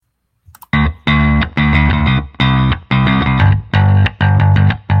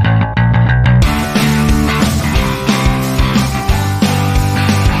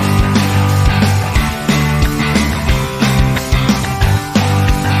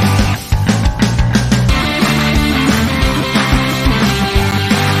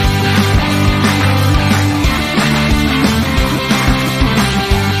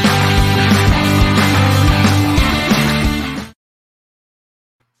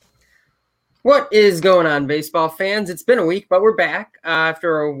What is going on, baseball fans? It's been a week, but we're back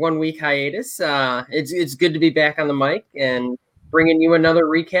after a 1 week hiatus. It's good to be back on the mic and bringing you another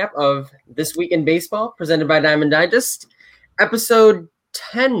recap of This Week in Baseball, presented by Diamond Digest, episode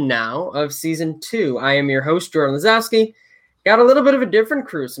 10 now of season 2. I am your host, Jordan Lazowski. Got a little bit of a different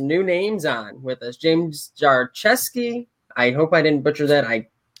crew, some new names on with us. James Jarcheski. I hope I didn't butcher that.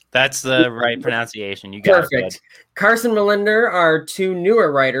 That's the right pronunciation. You got Perfect. it. Carson Melinder are two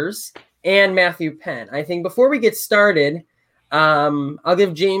newer writers, and Matthew Penn. I think before we get started, I'll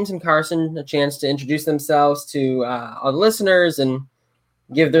give James and Carson a chance to introduce themselves to all the listeners and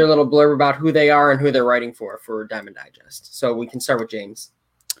give their little blurb about who they are and who they're writing for Diamond Digest. So we can start with James.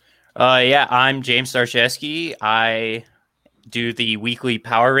 I'm James Starcheski. I do the weekly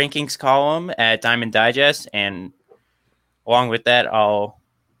power rankings column at Diamond Digest, and along with that,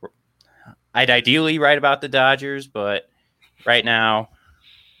 I'd ideally write about the Dodgers, but right now,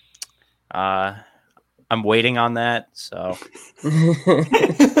 I'm waiting on that, so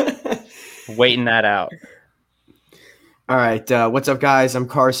waiting that out. All right, what's up, guys? I'm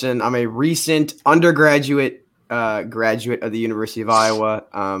Carson. I'm a recent undergraduate graduate of the University of Iowa.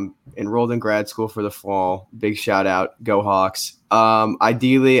 Enrolled in grad school for the fall. Big shout out, go Hawks.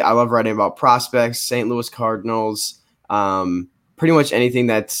 Ideally, I love writing about prospects, St. Louis Cardinals, pretty much anything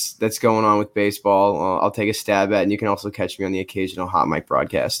that's going on with baseball. I'll take a stab at, and you can also catch me on the occasional hot mic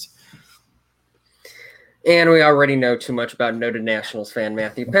broadcast. And we already know too much about noted Nationals fan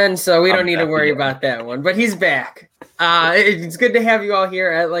Matthew Penn, so we don't need to worry about that one. But he's back. It's good to have you all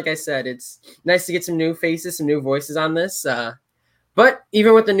here. Like I said, it's nice to get some new faces, some new voices on this. But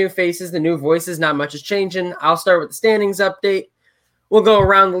even with the new faces, the new voices, not much is changing. I'll start with the standings update. We'll go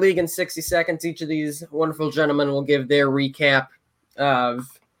around the league in 60 seconds. Each of these wonderful gentlemen will give their recap of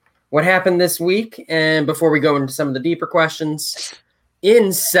what happened this week. And before we go into some of the deeper questions,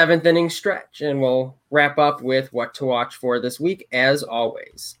 in seventh inning stretch, and we'll wrap up with what to watch for this week as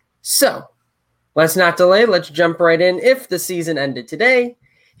always. So let's not delay. Let's jump right in. If the season ended today,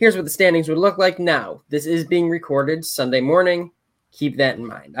 here's what the standings would look like now. This is being recorded Sunday morning. Keep that in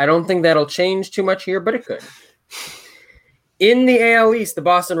mind. I don't think that'll change too much here, but it could. In the AL East, the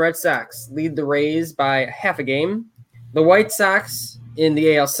Boston Red Sox lead the Rays by half a game. The White Sox in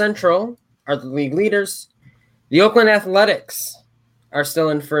the AL Central are the league leaders. The Oakland Athletics are still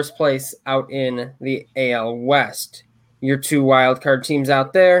in first place out in the AL West. Your two wild card teams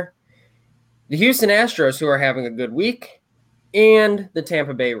out there, the Houston Astros, who are having a good week, and the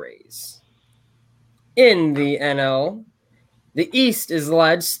Tampa Bay Rays. In the NL, the East is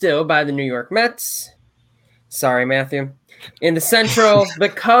led still by the New York Mets. Sorry, Matthew. In the Central, the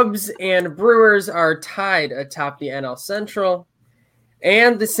Cubs and Brewers are tied atop the NL Central.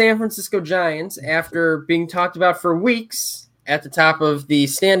 And the San Francisco Giants, after being talked about for weeks, at the top of the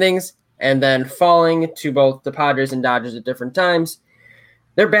standings and then falling to both the Padres and Dodgers at different times,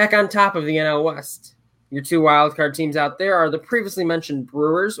 they're back on top of the NL West. Your two wildcard teams out there are the previously mentioned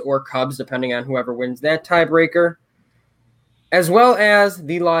Brewers or Cubs, depending on whoever wins that tiebreaker, as well as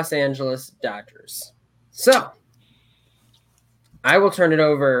the Los Angeles Dodgers. So I will turn it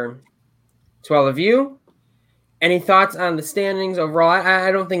over to all of you. Any thoughts on the standings overall?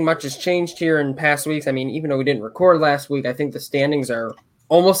 I don't think much has changed here in past weeks. I mean, even though we didn't record last week, I think the standings are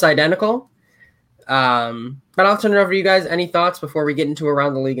almost identical. But I'll turn it over to you guys. Any thoughts before we get into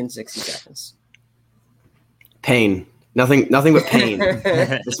around the league in 60 seconds? Pain. Nothing but pain.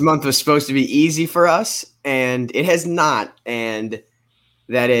 This month was supposed to be easy for us, and it has not. And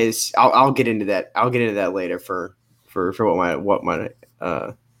that is, I'll get into that. I'll get into that later for what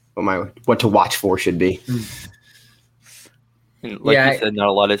to watch for should be. Like you said, not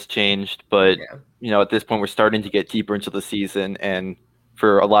a lot has changed, but at this point we're starting to get deeper into the season, and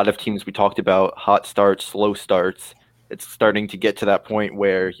for a lot of teams we talked about hot starts, slow starts. It's starting to get to that point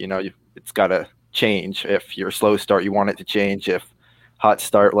where it's got to change. If you're a slow start, you want it to change. If hot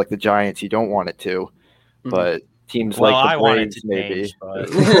start like the Giants, you don't want it to. But teams like the Braves, maybe. Change, but...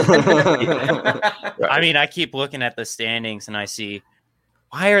 I mean, I keep looking at the standings and I see,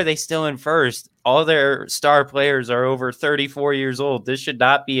 why are they still in first? All their star players are over 34 years old. This should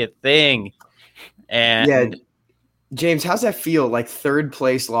not be a thing. And James, how's that feel? Like third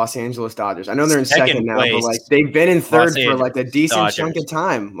place Los Angeles Dodgers. I know they're in second now, but like they've been in third for like a decent chunk of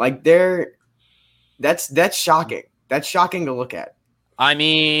time. Like that's shocking. That's shocking to look at. I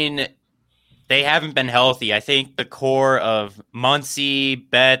mean, they haven't been healthy. I think the core of Muncy,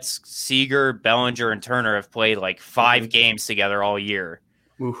 Betts, Seager, Bellinger, and Turner have played like 5 games together all year.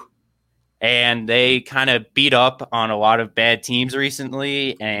 Oof. And they kind of beat up on a lot of bad teams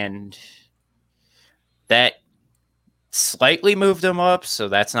recently, and that slightly moved them up, so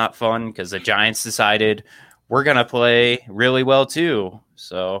that's not fun because the Giants decided we're going to play really well too.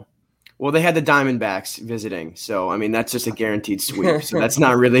 So, well, they had the Diamondbacks visiting, so I mean that's just a guaranteed sweep. So that's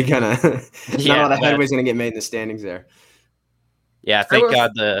not really gonna not a lot of headway's gonna get made in the standings there. Yeah, thank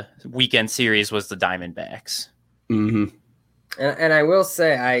God the weekend series was the Diamondbacks. Mm-hmm. And I will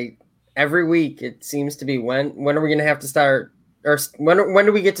say, every week it seems to be when are we going to have to start, or when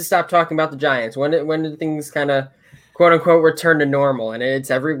do we get to stop talking about the Giants? When do things kind of quote unquote return to normal? And it's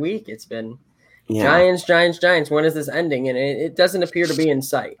every week. It's been Giants. When is this ending? And it doesn't appear to be in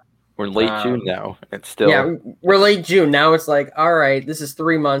sight. We're late June now. It's still we're late June now. It's like, all right, this is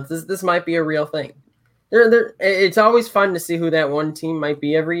 3 months. This might be a real thing. It's always fun to see who that one team might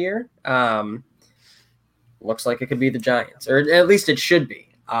be every year. Looks like it could be the Giants, or at least it should be.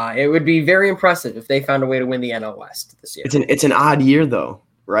 It would be very impressive if they found a way to win the NL West this year. It's an odd year, though,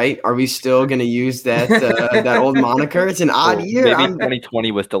 right? Are we still going to use that that old moniker? It's an odd year. Maybe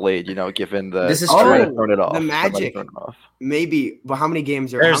 2020 was delayed, given the this is trying to turn it off. The magic, maybe. But how many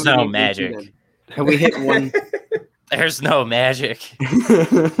games are there's no magic? Have we hit one? There's no magic.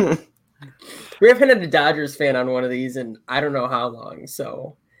 We haven't had a Dodgers fan on one of these in I don't know how long.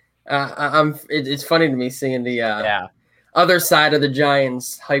 So it's funny to me seeing the other side of the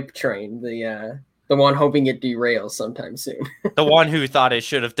Giants hype train, the one hoping it derails sometime soon. The one who thought it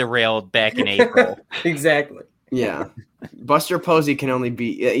should have derailed back in April. Exactly. Yeah. Buster Posey can only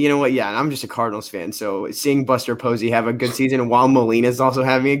be, you know what? Yeah, I'm just a Cardinals fan. So seeing Buster Posey have a good season while Molina's also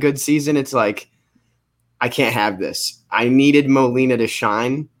having a good season, it's like, I can't have this. I needed Molina to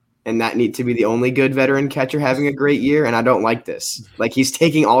shine, and that need to be the only good veteran catcher having a great year, and I don't like this. Like, he's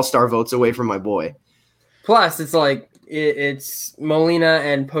taking all-star votes away from my boy. Plus, it's like it's Molina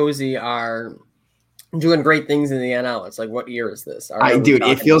and Posey are doing great things in the NL. It's like, what year is this? Dude,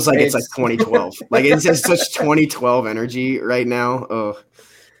 it feels like it's like 2012. Like, it's just such 2012 energy right now.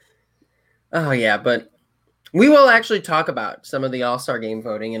 Oh, yeah, but we will actually talk about some of the All-Star Game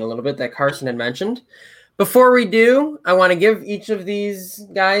voting in a little bit that Carson had mentioned. Before we do, I want to give each of these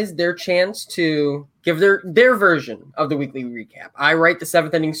guys their chance to give their version of the weekly recap. I write the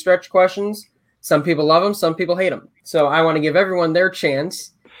seventh inning stretch questions. Some people love them, some people hate them. So I want to give everyone their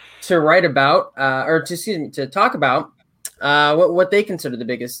chance to write about, to talk about what they consider the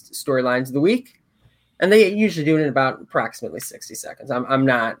biggest storylines of the week. And they usually do it in about approximately 60 seconds. I'm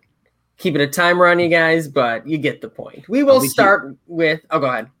not keeping a timer on you guys, but you get the point. We will start with, go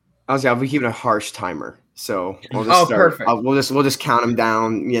ahead. I'll be keeping a harsh timer. So we'll just start. Perfect. We'll just count them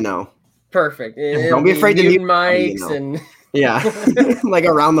down, Perfect. Don't be afraid to mute mics and yeah, like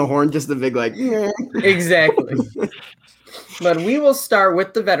around the horn, just the big like. Exactly. But we will start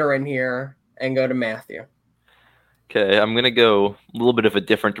with the veteran here and go to Matthew. Okay, I'm gonna go a little bit of a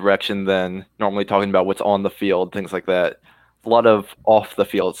different direction than normally talking about what's on the field, things like that. A lot of off the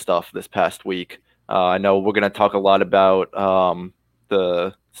field stuff this past week. I know we're gonna talk a lot about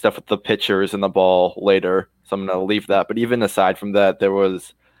the stuff with the pitchers and the ball later, so I'm going to leave that. But even aside from that, there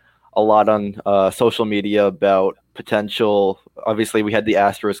was a lot on social media about potential. Obviously, we had the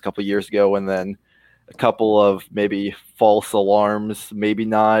Astros a couple of years ago, and then a couple of maybe false alarms, maybe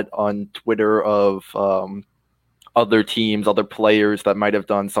not, on Twitter of other teams, other players that might have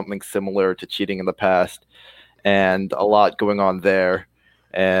done something similar to cheating in the past, and a lot going on there.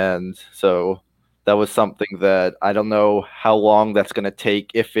 And so that was something that I don't know how long that's going to take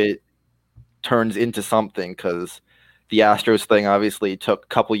if it turns into something, because the Astros thing obviously took a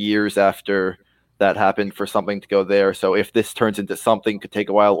couple years after that happened for something to go there. So if this turns into something, it could take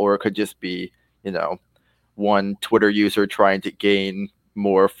a while, or it could just be, one Twitter user trying to gain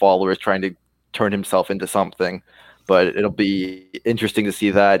more followers, trying to turn himself into something. But it'll be interesting to see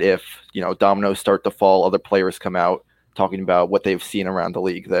that if, dominoes start to fall, other players come out talking about what they've seen around the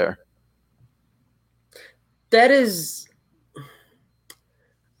league there. That is,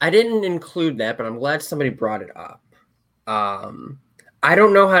 I didn't include that, but I'm glad somebody brought it up. I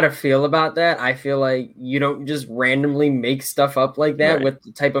don't know how to feel about that. I feel like you don't just randomly make stuff up like that with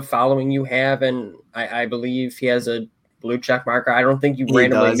the type of following you have. And I believe he has a blue check marker. I don't think you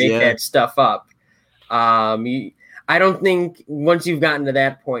randomly make that stuff up. I don't think once you've gotten to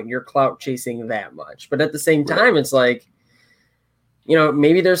that point, you're clout chasing that much. But at the same time, it's like,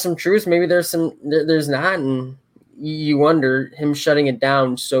 maybe there's some truth, maybe there's not. And you wonder him shutting it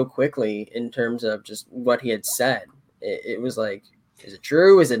down so quickly in terms of just what he had said. It was like, is it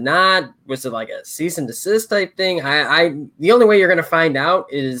true? Is it not? Was it like a cease and desist type thing? The only way you're going to find out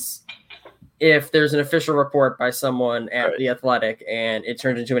is if there's an official report by someone at The Athletic and it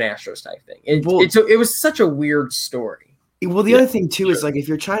turns into an Astros type thing. It was such a weird story. Well, the other thing too is like, if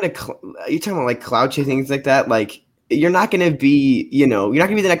you're trying to, you're talking about like cloud chasing, things like that. Like, you're not going to be, you're not going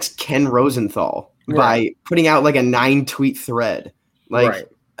to be the next Ken Rosenthal by putting out like a 9-tweet thread. Like,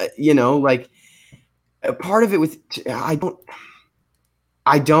 part of it with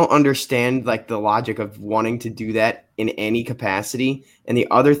I don't understand like the logic of wanting to do that in any capacity. And the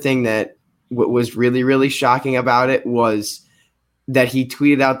other thing that was really, really shocking about it was that he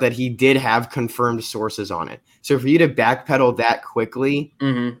tweeted out that he did have confirmed sources on it. So for you to backpedal that quickly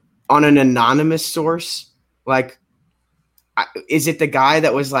on an anonymous source, like, is it the guy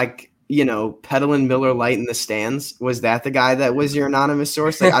that was like, peddling Miller Lite in the stands? Was that the guy that was your anonymous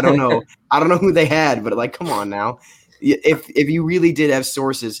source? Like, I don't know. I don't know who they had, but like, come on now. If you really did have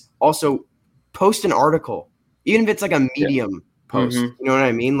sources, also post an article, even if it's like a Medium post. You know what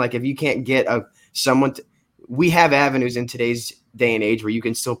I mean? Like, if you can't get someone we have avenues in today's day and age where you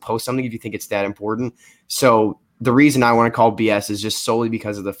can still post something if you think it's that important. So the reason I want to call BS is just solely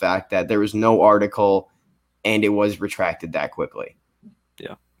because of the fact that there was no article and it was retracted that quickly.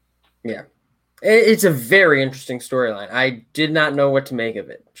 Yeah. It's a very interesting storyline. I did not know what to make of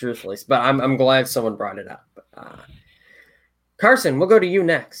it, truthfully, but I'm glad someone brought it up. Carson, we'll go to you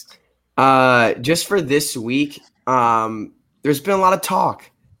next. Just for this week, there's been a lot of talk.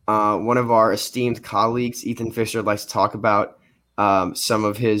 One of our esteemed colleagues, Ethan Fisher, likes to talk about some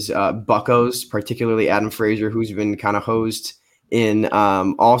of his buccos, particularly Adam Frazier, who's been kind of hosed in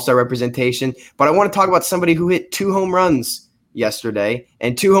all-star representation. But I want to talk about somebody who hit 2 home runs yesterday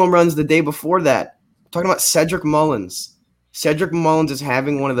and 2 home runs the day before that. I'm talking about Cedric Mullins. Cedric Mullins is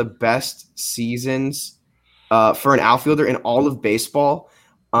having one of the best seasons for an outfielder in all of baseball.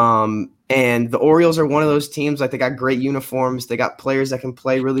 And the Orioles are one of those teams. Like, they got great uniforms. They got players that can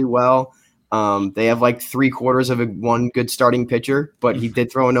play really well. They have like 3/4 of one good starting pitcher, but he did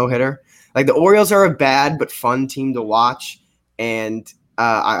throw a no-hitter. Like, the Orioles are a bad but fun team to watch. And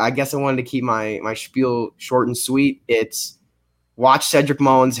I guess I wanted to keep my spiel short and sweet. It's watch Cedric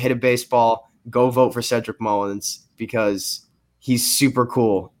Mullins hit a baseball, go vote for Cedric Mullins because he's super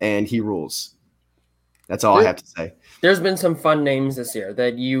cool and he rules. That's all I have to say. There's been some fun names this year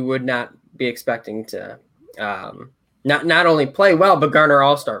that you would not be expecting to not only play well, but garner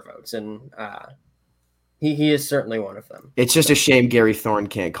all-star votes. And he is certainly one of them. It's just a shame Gary Thorne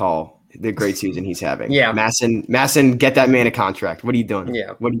can't call the great season he's having. Yeah. Masson, get that man a contract. What are you doing?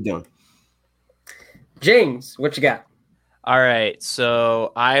 Yeah. What are you doing? James, what you got? All right.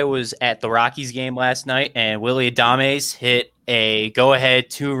 So I was at the Rockies game last night, and Willy Adames hit a go-ahead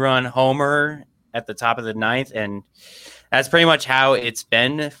 2-run homer at the top of the 9th, and that's pretty much how it's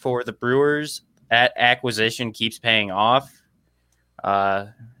been for the Brewers. That acquisition keeps paying off.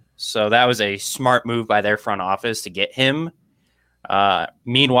 So that was a smart move by their front office to get him.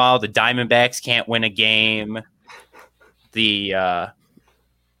 Meanwhile, the Diamondbacks can't win a game. The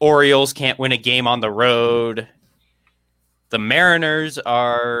Orioles can't win a game on the road. The Mariners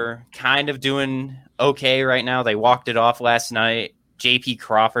are kind of doing okay right now. They walked it off last night. J.P.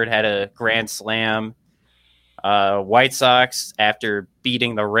 Crawford had a grand slam. White Sox, after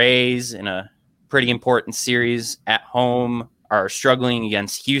beating the Rays in a pretty important series at home, are struggling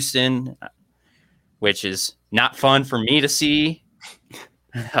against Houston, which is not fun for me to see.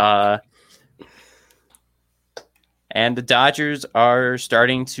 And the Dodgers are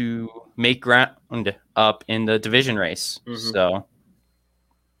starting to make ground up in the division race. So,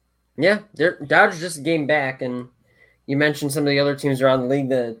 yeah, Dodgers just a game back, and you mentioned some of the other teams around the league.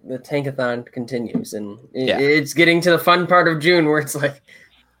 The tankathon continues, and it's getting to the fun part of June where it's like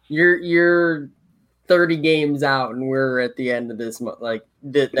you're 30 games out, and we're at the end of this month. Like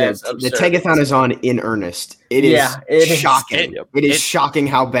that's absurd. The tankathon is on in earnest. It is shocking. It is shocking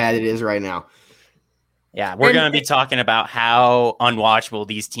how bad it is right now. Yeah, we're going to be talking about how unwatchable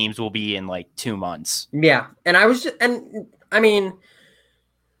these teams will be in like 2 months. Yeah, and I'm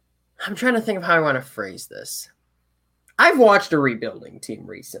trying to think of how I want to phrase this. I've watched a rebuilding team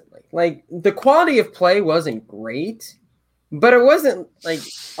recently. Like, the quality of play wasn't great, but it wasn't like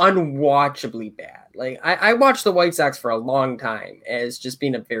unwatchably bad. Like, I watched the White Sox for a long time as just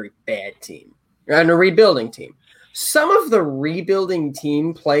being a very bad team and a rebuilding team. Some of the rebuilding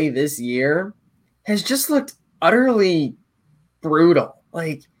team play this year has just looked utterly brutal.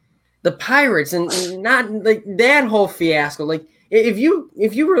 Like the Pirates and not like that whole fiasco. Like if you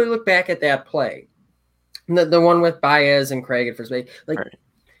really look back at that play, the one with Baez and Craig at first base, like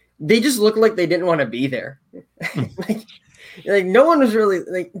they just looked like they didn't want to be there. like no one was really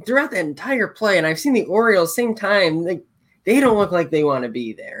like throughout that entire play. And I've seen the Orioles same time. Like they don't look like they want to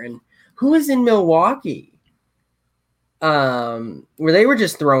be there. And who is in Milwaukee? Where they were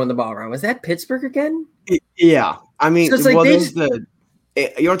just throwing the ball around. Was that Pittsburgh again? Yeah. I mean, so it's like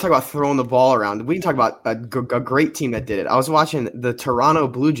You want to talk about throwing the ball around? We can talk about a great team that did it. I was watching the Toronto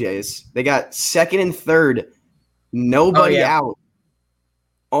Blue Jays. They got second and third, nobody out.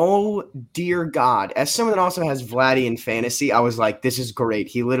 Oh, dear God. As someone that also has Vladdy in fantasy, I was like, this is great.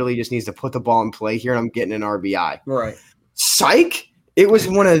 He literally just needs to put the ball in play here, and I'm getting an RBI. Right. Psych! It was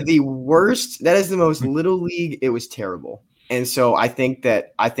one of the worst. That is the most little league. It was terrible. And so I think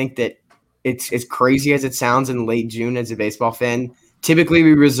that it's as crazy as it sounds in late June as a baseball fan. Typically,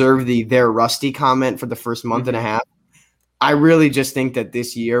 we reserve they're rusty comment for the first month and a half. I really just think that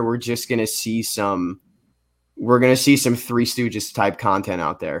this year we're just going to see some Three Stooges type content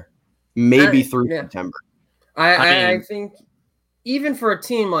out there, maybe through September. I think even for a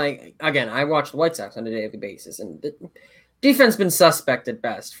team like, again, I watch the White Sox on a daily basis, and the defense been suspect at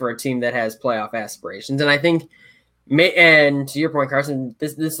best for a team that has playoff aspirations. And I think, and to your point, Carson,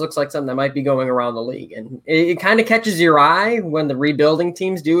 this looks like something that might be going around the league, and it kind of catches your eye when the rebuilding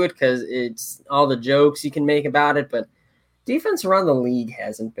teams do it because it's all the jokes you can make about it. But defense around the league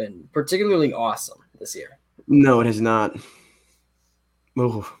hasn't been particularly awesome this year. No, it has not.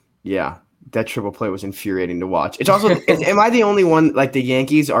 Oh, yeah. That triple play was infuriating to watch. It's also, am I the only one, like the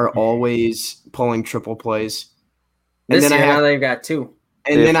Yankees are always pulling triple plays? And this year, now they've got two.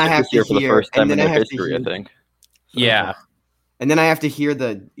 And then I have to hear, for the first time in their history, I think. Yeah. And then I have to hear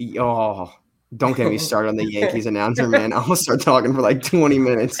don't get me started on the Yankees announcer, man. I'll start talking for like 20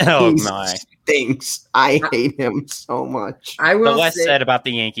 minutes. Oh, he my. stinks. I hate him so much. The less said about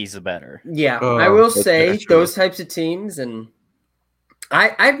the Yankees, the better. Yeah, I will say those types of teams, and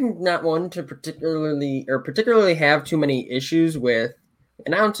I'm not one to particularly have too many issues with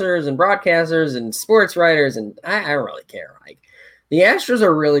announcers and broadcasters and sports writers, and I don't really care. Like, the Astros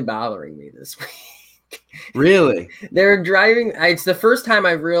are really bothering me this week. Really? They're driving. It's the first time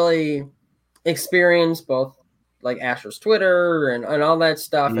I've really experienced both like Astros Twitter and all that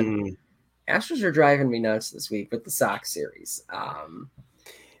stuff. And Astros are driving me nuts this week with the Sox series.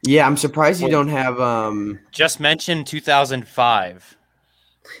 Yeah, I'm surprised you don't have just mentioned 2005.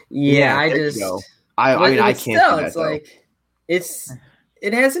 Yeah, I mean, I can't still, do that, it's like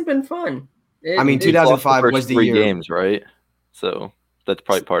it hasn't been fun. 2005 was the 3 year. games, right? So that's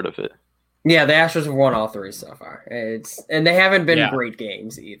probably part of it. Yeah, the Astros have won all 3 so far. And they haven't been great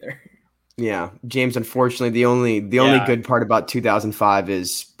games either. Yeah, James. Unfortunately, the only good part about 2005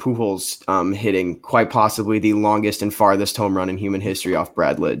 is Pujols hitting quite possibly the longest and farthest home run in human history off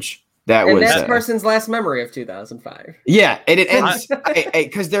Brad Lidge. That's Carson's last memory of 2005. Yeah, and it ends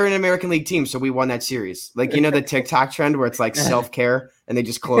because they're an American League team, so we won that series. Like, you know, the TikTok trend where it's like self-care and they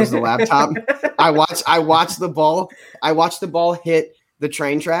just close the laptop. I watched the ball hit the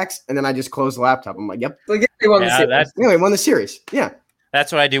train tracks, and then I just closed the laptop. I'm like, yep. Like, they won the series. Anyway, won the series. Yeah.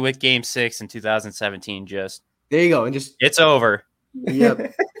 That's what I do with Game 6 in 2017. Just there you go, and just it's over.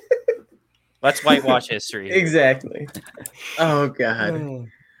 Yep. Let's whitewash history. Exactly. Oh God.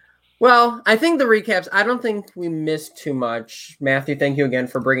 Well, I think the recaps. I don't think we missed too much. Matthew, thank you again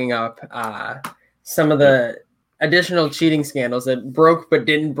for bringing up some of the additional cheating scandals that broke but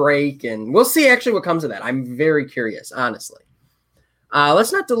didn't break, and we'll see actually what comes of that. I'm very curious, honestly.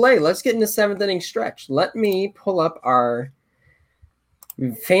 Let's not delay. Let's get in the 7th inning stretch. Let me pull up our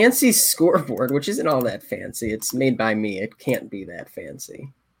fancy scoreboard, which isn't all that fancy. It's made by me. It can't be that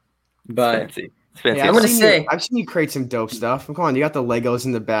fancy. But it's fancy. Yeah, I'm gonna say I've seen you create some dope stuff. Come on, you got the Legos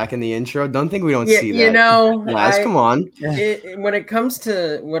in the back in the intro. Don't think we don't see that. You know, guys, come on. When it comes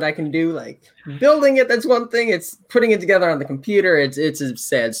to what I can do, like building it, that's one thing. It's putting it together on the computer. It's a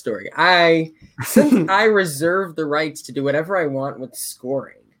sad story. Since I reserve the rights to do whatever I want with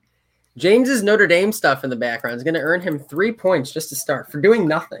scoring, James's Notre Dame stuff in the background is going to earn him 3 points just to start for doing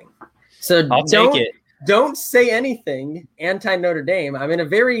nothing. So I'll take it. Don't say anything anti-Notre Dame. I'm in a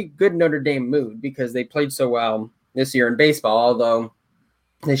very good Notre Dame mood because they played so well this year in baseball, although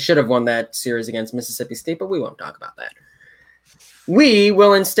they should have won that series against Mississippi State, but we won't talk about that. We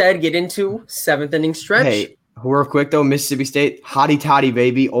will instead get into 7th inning stretch. Hey, real quick, though, Mississippi State, hotty toddy,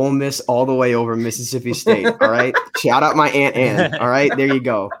 baby. Ole Miss all the way over Mississippi State, all right? Shout out my Aunt Ann, all right? There you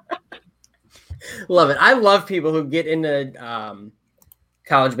go. Love it. I love people who get into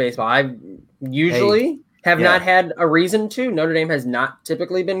college baseball. I usually have not had a reason to. Notre Dame has not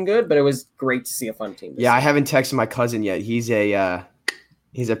typically been good, but it was great to see a fun team. Yeah, I haven't texted my cousin yet. He's a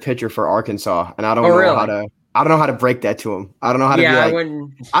pitcher for Arkansas, and I don't know how to break that to him. I don't know how to be like.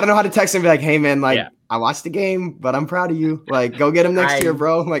 I don't know how to text him and be like, "Hey man, like I watched the game, but I'm proud of you. Like, go get him next year,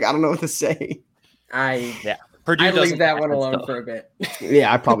 bro." Like, I don't know what to say. Purdue I'd leave that one alone for a bit.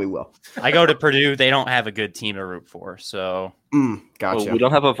 Yeah, I probably will. I go to Purdue. They don't have a good team to root for, so gotcha. Well, we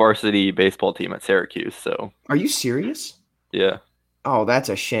don't have a varsity baseball team at Syracuse, so. Are you serious? Yeah. Oh, that's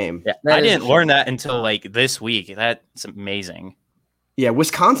a shame. Yeah, I didn't learn that until like this week. That's amazing. Yeah,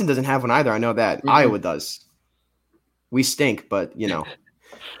 Wisconsin doesn't have one either. I know that. Mm-hmm. Iowa does. We stink, but we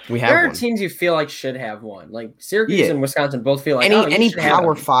have there are one. teams you feel like should have one. Like Syracuse and Wisconsin both feel like any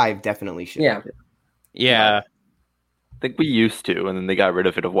Power 5 definitely should. Yeah. I think we used to, and then they got rid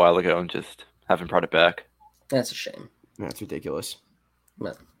of it a while ago and just haven't brought it back. That's a shame. That's ridiculous.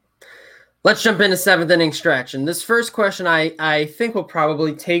 Well, let's jump into seventh inning extraction. This first question I think will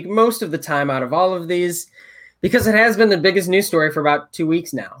probably take most of the time out of all of these because it has been the biggest news story for about 2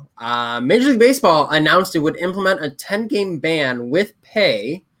 weeks now. Major League Baseball announced it would implement a 10-game ban with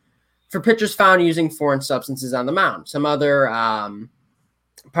pay for pitchers found using foreign substances on the mound. Some other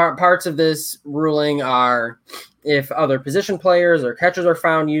parts of this ruling are if other position players or catchers are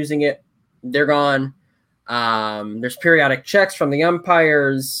found using it, they're gone. There's periodic checks from the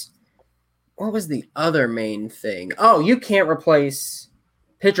umpires. What was the other main thing? Oh, you can't replace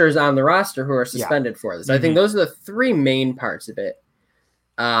pitchers on the roster who are suspended for this. I think those are the three main parts of it.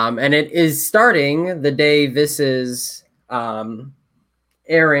 And it is starting the day this is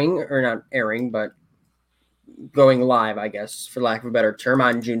airing, or not airing, but going live, I guess, for lack of a better term,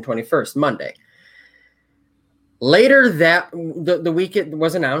 on June 21st, Monday. Later the week it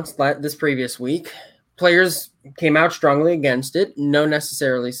was announced, this previous week, players came out strongly against it. No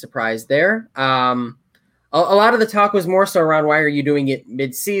necessarily surprise there. A lot of the talk was more so around why are you doing it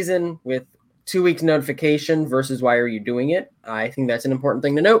mid-season with 2 weeks notification versus why are you doing it? I think that's an important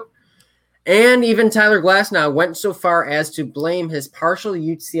thing to note. And even Tyler Glasnow went so far as to blame his partial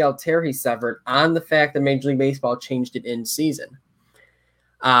UCL tear he suffered on the fact that Major League Baseball changed it in season.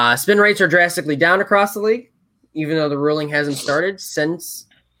 Spin rates are drastically down across the league, even though the ruling hasn't started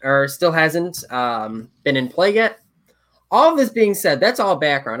still hasn't been in play yet. All of this being said, that's all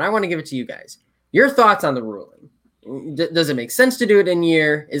background. I want to give it to you guys. Your thoughts on the ruling. Does it make sense to do it in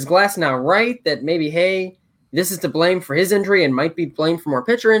year? Is Glasnow right that maybe, hey, this is to blame for his injury and might be blamed for more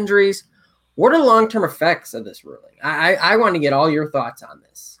pitcher injuries? What are the long-term effects of this ruling? I want to get all your thoughts on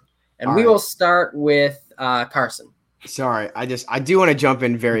this. And we will start with Carson. Sorry, I do want to jump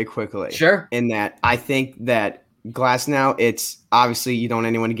in very quickly. Sure. In that I think that Glasnow, it's obviously you don't want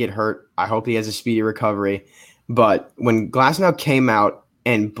anyone to get hurt. I hope he has a speedy recovery. But when Glasnow came out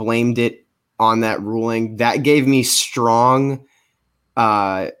and blamed it on that ruling, that gave me strong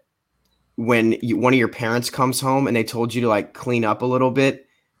when one of your parents comes home and they told you to like clean up a little bit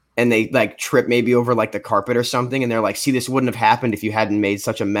and they like trip maybe over like the carpet or something and they're like, see, this wouldn't have happened if you hadn't made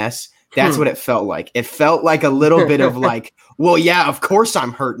such a mess. That's what it felt like. It felt like a little bit of like, well, yeah, of course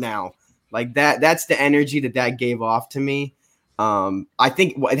I'm hurt now. Like that's the energy that gave off to me. I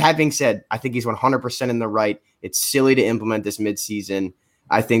think that being said, I think he's 100% in the right. It's silly to implement this midseason.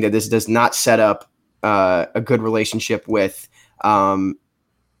 I think that this does not set up a good relationship with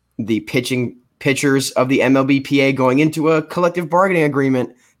the pitchers of the MLBPA going into a collective bargaining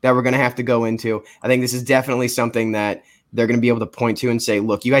agreement that we're going to have to go into. I think this is definitely something that they're going to be able to point to and say,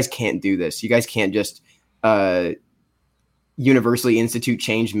 look, you guys can't do this. You guys can't just universally institute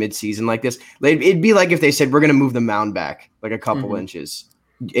change midseason like this. It'd be like if they said, we're going to move the mound back like a couple inches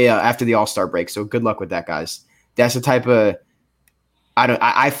after the All-Star break. So good luck with that, guys. That's the type of,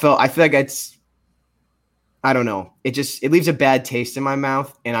 I feel like it's, I don't know. It leaves a bad taste in my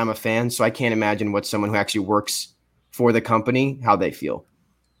mouth and I'm a fan. So I can't imagine what someone who actually works for the company, how they feel.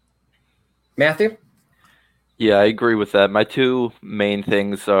 Matthew? Yeah, I agree with that. My two main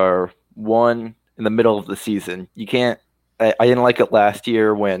things are, one, in the middle of the season. You can't – I didn't like it last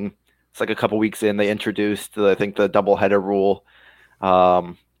year when it's like a couple weeks in they introduced, I think, the doubleheader rule.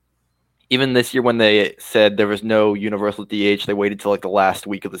 Even this year when they said there was no universal DH, they waited till like the last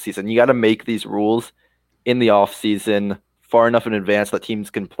week of the season. You got to make these rules in the offseason far enough in advance that teams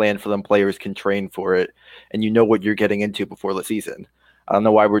can plan for them, players can train for it, and you know what you're getting into before the season. I don't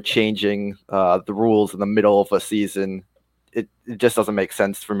know why we're changing the rules in the middle of a season. It just doesn't make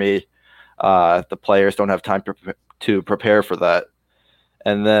sense for me. The players don't have time to prepare for that.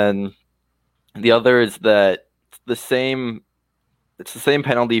 And then the other is that it's the same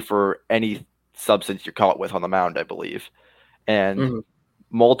penalty for any substance you're caught with on the mound, I believe. And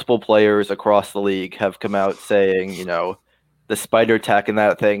multiple players across the league have come out saying, the spider tack in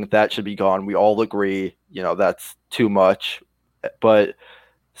that thing, that should be gone. We all agree, that's too much. But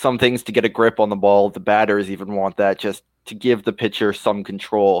some things to get a grip on the ball, the batters even want that just to give the pitcher some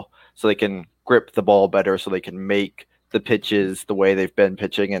control so they can grip the ball better, so they can make the pitches the way they've been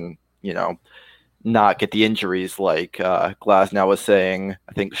pitching and, not get the injuries like Glasnow was saying.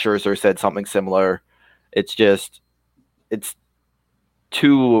 I think Scherzer said something similar. It's to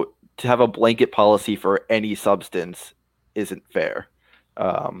have a blanket policy for any substance isn't fair.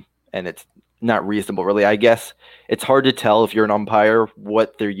 And it's not reasonable, really. I guess it's hard to tell if you're an umpire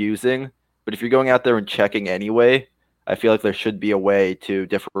what they're using, but if you're going out there and checking anyway, I feel like there should be a way to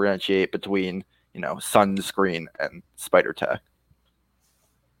differentiate between, sunscreen and spider tack.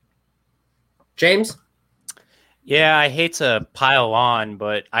 James? Yeah, I hate to pile on,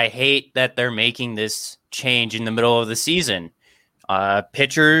 but I hate that they're making this change in the middle of the season.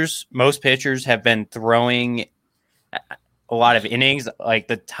 Most pitchers have been throwing a lot of innings. Like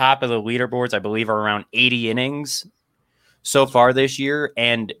the top of the leaderboards, I believe, are around 80 innings so far this year.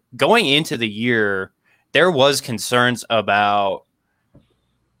 And going into the year, there was concerns about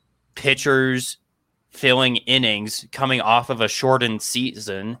pitchers filling innings coming off of a shortened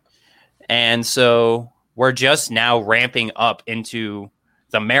season. And so we're just now ramping up into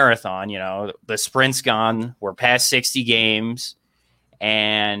the marathon. The sprint's gone. We're past 60 games.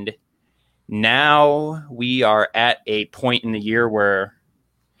 And now we are at a point in the year where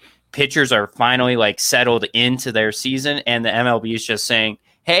pitchers are finally settled into their season, and the MLB is just saying,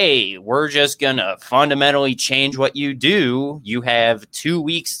 hey, we're just going to fundamentally change what you do. You have 2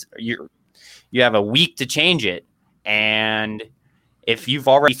 weeks. You have a week to change it. And if you've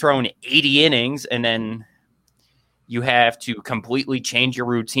already thrown 80 innings and then you have to completely change your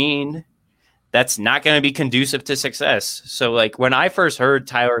routine, that's not going to be conducive to success. So, when I first heard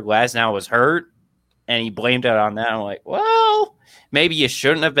Tyler Glasnow was hurt and he blamed it on that, I'm like, well, maybe you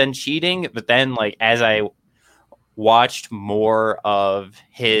shouldn't have been cheating. But then, as I watched more of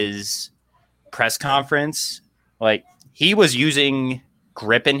his press conference, he was using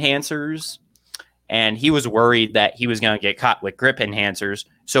grip enhancers, and he was worried that he was going to get caught with grip enhancers.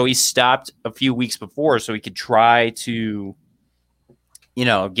 So he stopped a few weeks before so he could try to,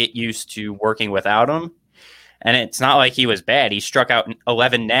 get used to working without them. And it's not like he was bad. He struck out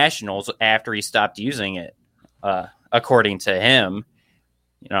 11 nationals after he stopped using it, according to him,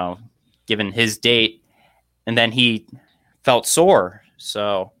 given his date. And then he felt sore.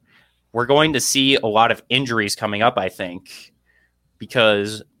 So we're going to see a lot of injuries coming up, I think,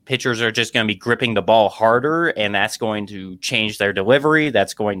 because pitchers are just going to be gripping the ball harder, and that's going to change their delivery.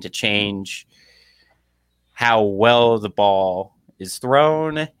 That's going to change how well the ball is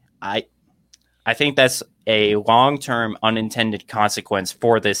thrown. I think that's a long-term unintended consequence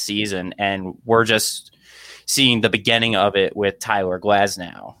for this season, and we're just seeing the beginning of it with Tyler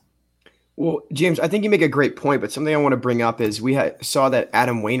Glasnow. Well, James, I think you make a great point, but something I want to bring up is we saw that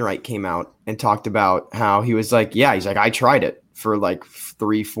Adam Wainwright came out and talked about how he was I tried it for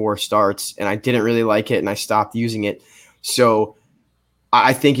 3-4 starts and I didn't really like it and I stopped using it. So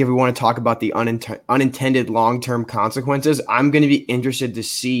I think if we want to talk about the unintended long-term consequences, I'm going to be interested to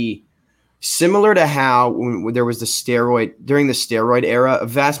see, similar to how when there was during the steroid era, a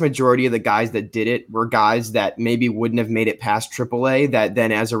vast majority of the guys that did it were guys that maybe wouldn't have made it past AAA, that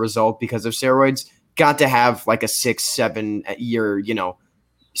then as a result, because of steroids, got to have a 6-7 year,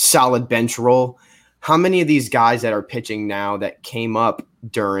 solid bench role. How many of these guys that are pitching now that came up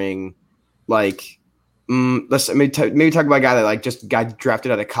during let's maybe talk about a guy that just got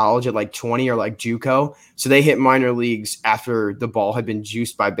drafted out of college at 20 or JUCO. So they hit minor leagues after the ball had been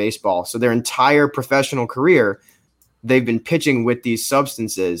juiced by baseball. So their entire professional career, they've been pitching with these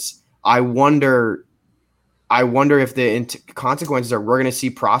substances. I wonder if the consequences are we're going to see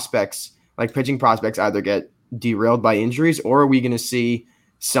prospects, pitching prospects, either get derailed by injuries, or are we going to see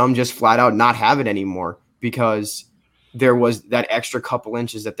some just flat out not have it anymore because there was that extra couple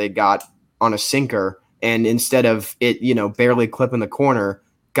inches that they got on a sinker. And instead of it, barely clipping the corner,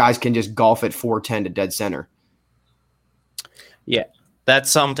 guys can just golf at 410 to dead center. Yeah, that's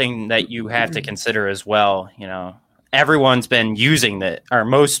something that you have to consider as well. Everyone's been using that, or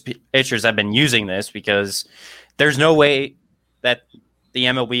most pitchers have been using this because there's no way that the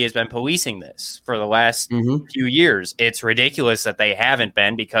MLB has been policing this for the last few years. It's ridiculous that they haven't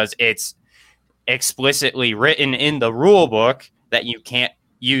been, because it's explicitly written in the rule book that you can't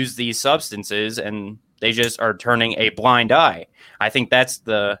use these substances, and they just are turning a blind eye. I think that's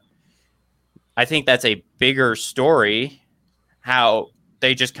a bigger story, how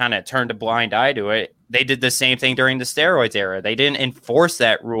they just kind of turned a blind eye to it. They did the same thing during the steroids era. They didn't enforce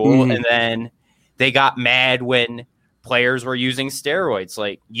that rule, and then they got mad when players were using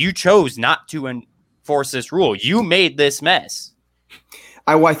steroids. You chose not to enforce this rule. You made this mess.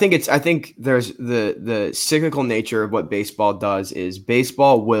 I think there's the cyclical nature of what baseball does is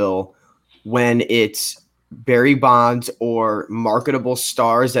baseball will, when it's Barry Bonds or marketable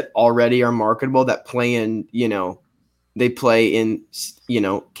stars that already are marketable that play in, they play in,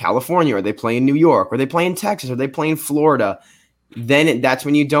 California, or they play in New York, or they play in Texas, or they play in Florida, then that's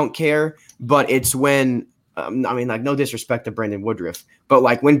when you don't care. But it's when I mean, like, no disrespect to Brandon Woodruff, but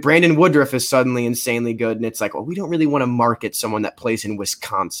like when Brandon Woodruff is suddenly insanely good, and it's like, well, we don't really want to market someone that plays in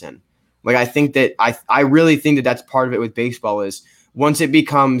Wisconsin. Like, I think that I really think that that's part of it with baseball is once it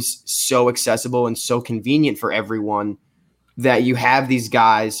becomes so accessible and so convenient for everyone that you have these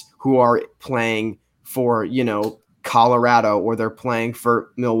guys who are playing for, Colorado, or they're playing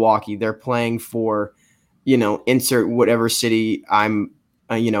for Milwaukee, they're playing for, insert whatever city I'm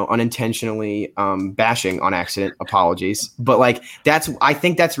unintentionally bashing on accident. Apologies. But like I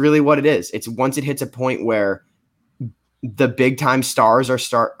think that's really what it is. It's once it hits a point where the big time stars are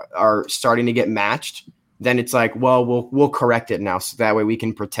starting to get matched, then it's like, well, we'll correct it now so that way we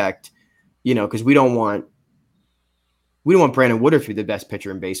can protect, because we don't want Brandon Woodruff to be the best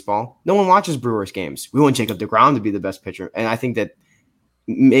pitcher in baseball. No one watches Brewers games. We want Jacob deGrom to be the best pitcher. And I think that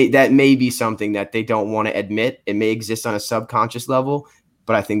may be something that they don't want to admit. It may exist on a subconscious level,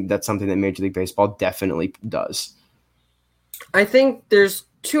 but I think that's something that Major League Baseball definitely does. I think there's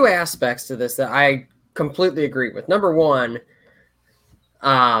two aspects to this that I completely agree with. Number one,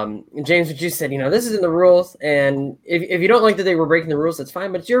 James, what you said, this is in the rules, and if you don't like that they were breaking the rules, that's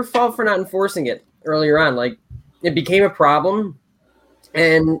fine, but it's your fault for not enforcing it earlier on. Like, it became a problem,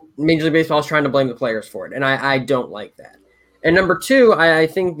 and Major League Baseball is trying to blame the players for it, and I don't like that. And number two, I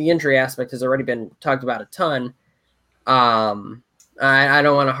think the injury aspect has already been talked about a ton. I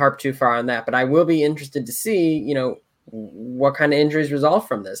don't want to harp too far on that, but I will be interested to see, what kind of injuries result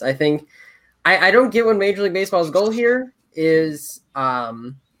from this. I think I don't get what Major League Baseball's goal here is.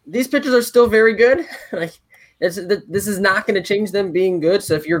 These pitchers are still very good. Like, this is not going to change them being good.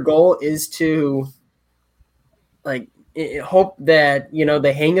 So if your goal is to hope that,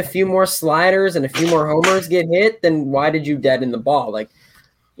 they hang a few more sliders and a few more homers get hit, then why did you deaden the ball? Like,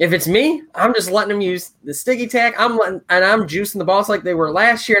 if it's me, I'm just letting them use the sticky tack. I'm juicing the balls like they were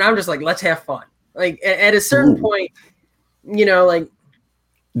last year, and I'm just like, let's have fun. Like, at a certain point,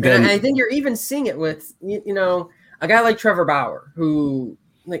 then I think you're even seeing it with, a guy like Trevor Bauer, who,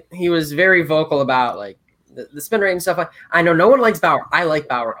 like, he was very vocal about, like, the spin rate and stuff. I know no one likes Bauer. I like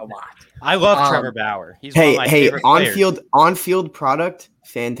Bauer a lot. I love Trevor Bauer. He's one of my favorite players. On-field product,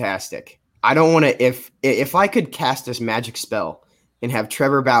 fantastic. I don't want to if I could cast this magic spell and have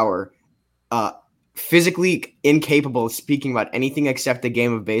Trevor Bauer physically incapable of speaking about anything except the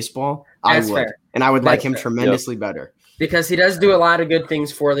game of baseball, I would. Fair. And I would like him tremendously better. Because he does do a lot of good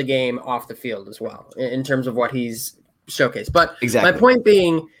things for the game off the field as well, in terms of what he's showcased. But exactly. My point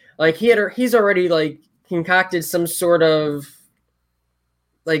being, like, he's already, like, concocted some sort of,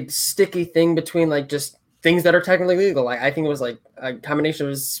 like, sticky thing between, like, just things that are technically legal. Like, I think it was like a combination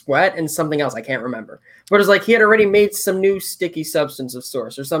of sweat and something else. I can't remember. But it was like he had already made some new sticky substance of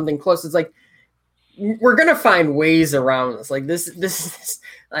source or something close. It's like, we're going to find ways around this. Like, this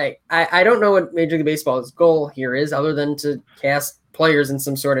like, I don't know what Major League Baseball's goal here is other than to cast players in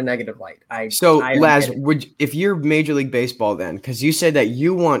some sort of negative light. Laz, if you're Major League Baseball then, because you said that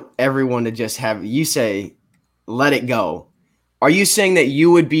you want everyone to just let it go. Are you saying that you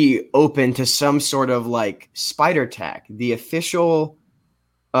would be open to some sort of, like, spider tack, the official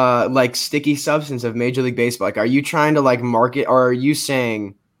like sticky substance of Major League Baseball? Like, are you trying to, like, market, or are you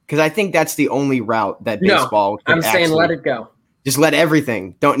saying, because I think that's the only route that baseball could I'm saying let it go. Just let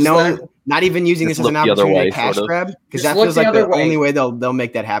everything. Not even using this as an opportunity to cash grab, because that feels like the only way they'll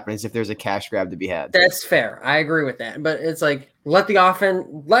make that happen is if there's a cash grab to be had. That's fair. I agree with that. But it's like,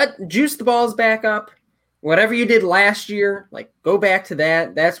 juice the balls back up. Whatever you did last year, like, go back to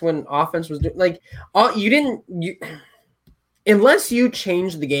that. That's when offense was doing, like, unless you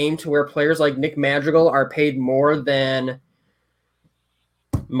change the game to where players like Nick Madrigal are paid more than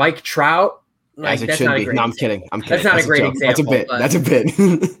Mike Trout. Like, as it should be. No, I'm kidding. That's not a great example. That's a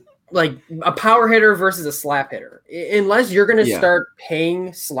bit. Like, a power hitter versus a slap hitter. Unless you're going to start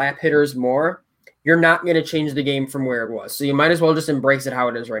paying slap hitters more, you're not going to change the game from where it was. So you might as well just embrace it how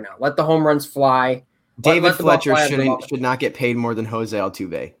it is right now. Let the home runs fly. David Fletcher should not get paid more than Jose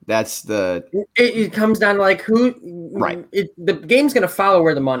Altuve. That's the. It comes down to, like, who. Right. The game's going to follow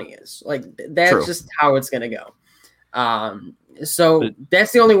where the money is. Like, that's just how it's going to go. So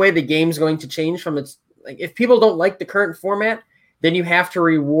that's the only way the game's going to change from its. Like, if people don't like the current format, then you have to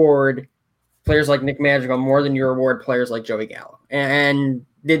reward players like Nick Madrigal more than you reward players like Joey Gallo. And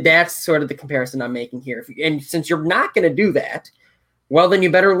that's sort of the comparison I'm making here. And since you're not going to do that, well, then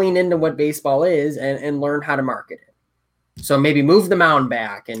you better lean into what baseball is and learn how to market it. So maybe move the mound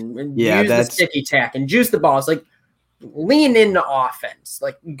back and use the sticky tack and juice the balls. Like, lean into offense.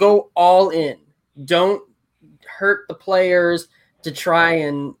 Like, go all in. Don't hurt the players to try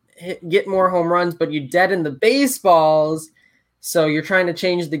and get more home runs, but you deaden the baseballs So you're trying to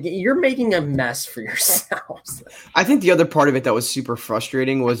change the game. You're making a mess for yourselves. I think the other part of it that was super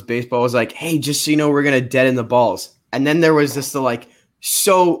frustrating was baseball was like, hey, just so you know, we're going to deaden the balls. And then there was this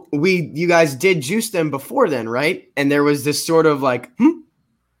so you guys did juice them before then, right? And there was this sort of like,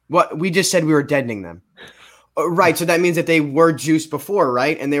 what? We just said we were deadening them. Right. So that means that they were juiced before,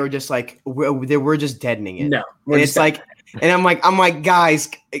 right? And they were just like, we're just deadening it. No. And it's like, and I'm like, guys,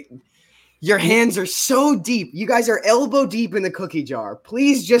 your hands are so deep. You guys are elbow deep in the cookie jar.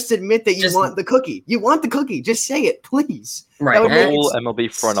 Please just admit that you want the cookie. You want the cookie. Just say it, please. Right. The whole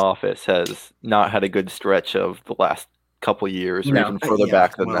MLB front office has not had a good stretch of the last couple of years, or even further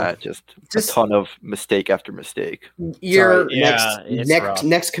back than that. Just a ton of mistake after mistake.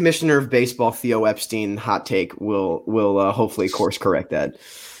 Next commissioner of baseball, Theo Epstein, hot take will hopefully course correct that.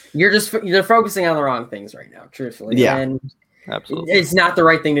 You're focusing on the wrong things right now, truthfully. Yeah. And absolutely. It's not the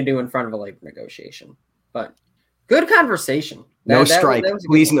right thing to do in front of a labor negotiation. But good conversation. No strike.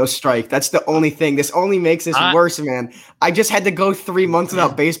 Please, no strike. That's the only thing. This only makes this worse, man. I just had to go 3 months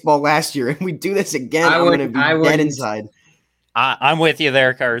without baseball last year, and we do this again. I'm going to be dead inside. I'm with you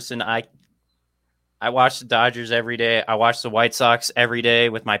there, Carson. I watch the Dodgers every day. I watch the White Sox every day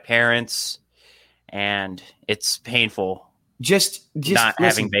with my parents, and it's painful. Just not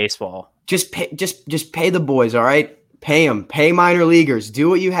having baseball. Just pay the boys, all right? Pay them. Pay minor leaguers. Do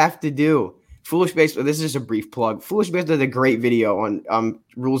what you have to do. Foolish Baseball, this is just a brief plug. Foolish Baseball did a great video on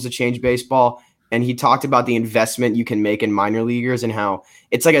rules to change baseball, and he talked about the investment you can make in minor leaguers and how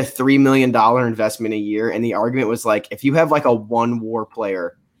it's like a $3 million investment a year. And the argument was like, if you have like a one WAR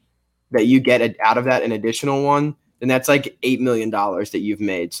player that you get out of that an additional one, then that's like $8 million that you've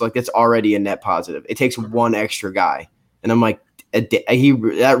made. So like that's already a net positive. It takes one extra guy. And I'm like,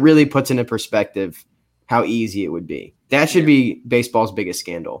 that really puts into perspective how easy it would be. That should be baseball's biggest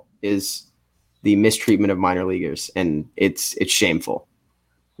scandal is the mistreatment of minor leaguers, and it's shameful.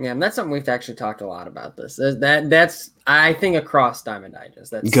 Yeah, and that's something we've actually talked a lot about. That's I think across Diamond Digest.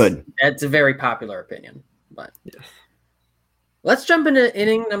 That's good. That's a very popular opinion. But yes. Let's jump into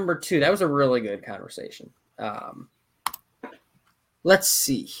inning number 2. That was a really good conversation. Let's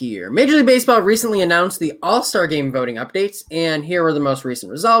see here. Major League Baseball recently announced the All-Star Game voting updates, and here are the most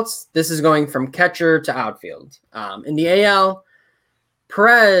recent results. This is going from catcher to outfield. In the AL,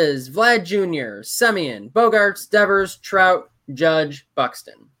 Perez, Vlad Jr., Semien, Bogarts, Devers, Trout, Judge,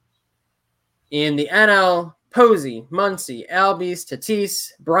 Buxton. In the NL, Posey, Muncy, Albies,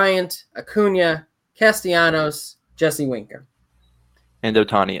 Tatis, Bryant, Acuna, Castellanos, Jesse Winker. And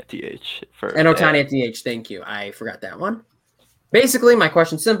Ohtani at DH. At DH, thank you. I forgot that one. Basically, my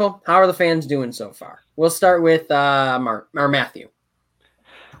question's simple. How are the fans doing so far? We'll start with Matthew.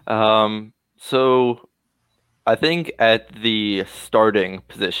 So I think at the starting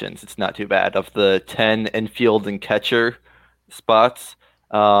positions, it's not too bad. Of the 10 infield and catcher spots,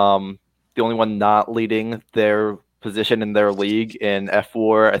 the only one not leading their position in their league in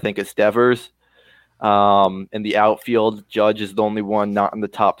F4, I think, is Devers. In the outfield, Judge is the only one not in the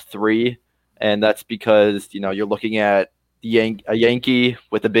top 3, and that's because you're looking at a Yankee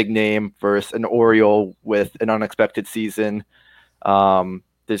with a big name versus an Oriole with an unexpected season.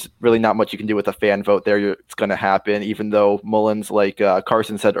 There's really not much you can do with a fan vote there. It's going to happen, even though Mullins, like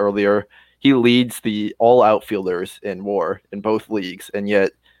Carson said earlier, he leads all outfielders in WAR in both leagues, and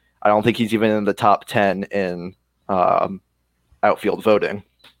yet I don't think he's even in the top 10 in outfield voting.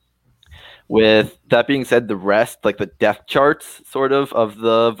 With that being said, the rest, like the depth charts sort of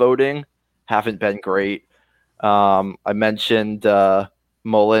the voting, haven't been great. I mentioned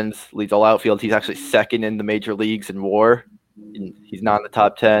Mullins leads all outfield. He's actually second in the major leagues in WAR. He's not in the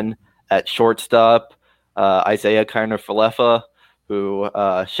top 10. At shortstop, Isaiah Kiner-Falefa, who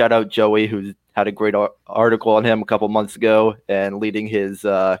shout out Joey, who had a great article on him a couple months ago and leading his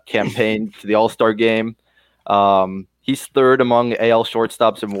campaign to the All-Star game. He's third among AL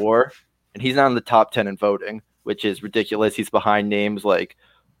shortstops in WAR, and he's not in the top 10 in voting, which is ridiculous. He's behind names like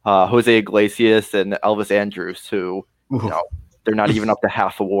Jose Iglesias and Elvis Andrus, who they're not even up to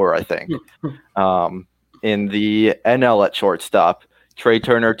half a WAR, I think. In the NL at shortstop, Trey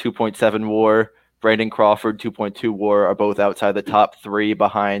Turner, 2.7 WAR, Brandon Crawford, 2.2 WAR, are both outside the top 3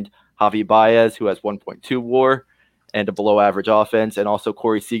 behind Javi Baez, who has 1.2 WAR and a below-average offense, and also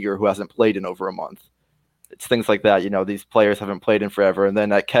Corey Seager, who hasn't played in over a month. It's things like that. These players haven't played in forever. And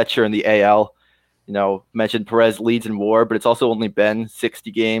then at catcher in the AL, mentioned Perez leads in WAR, but it's also only been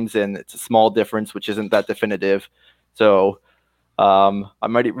 60 games, and it's a small difference, which isn't that definitive. So I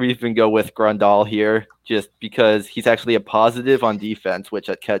might even go with Grandal here, just because he's actually a positive on defense, which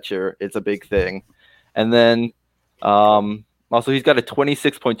at catcher is a big thing. And then also he's got a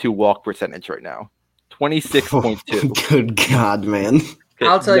 26.2 walk percentage right now. 26.2. Good God, man.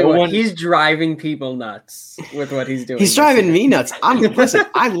 I'll tell you what, he's driving people nuts with what he's doing. He's driving me nuts. Listen,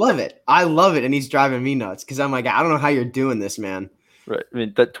 I love it. I love it, and he's driving me nuts because I'm like, I don't know how you're doing this, man. Right. I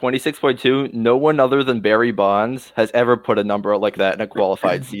mean, that 26.2, no one other than Barry Bonds has ever put a number like that in a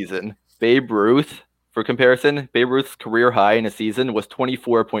qualified season. Babe Ruth, for comparison, Babe Ruth's career high in a season was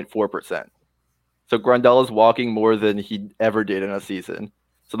 24.4%. So Grandal is walking more than he ever did in a season.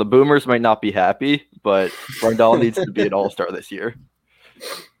 So the Boomers might not be happy, but Grandal needs to be an all-star this year.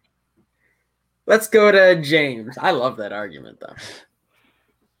 Let's go to James. I love that argument, though.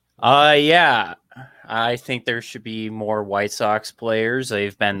 Yeah. I think there should be more White Sox players.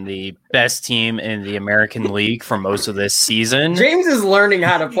 They've been the best team in the American League for most of this season. James is learning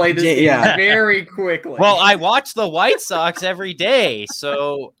how to play this game very quickly. Well, I watch the White Sox every day,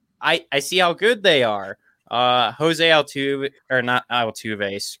 so I see how good they are. Jose Altuve, or not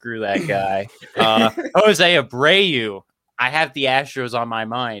Altuve, screw that guy. Jose Abreu. I have the Astros on my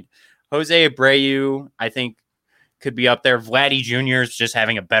mind. Jose Abreu, I think, could be up there. Vladdy Jr. is just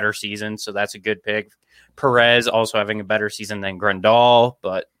having a better season, so that's a good pick. Perez also having a better season than Grandal,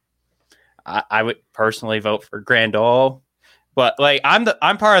 but I would personally vote for Grandal. But like, I'm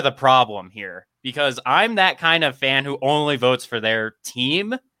part of the problem here because I'm that kind of fan who only votes for their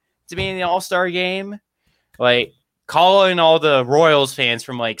team to be in the All-Star game. Like, calling all the Royals fans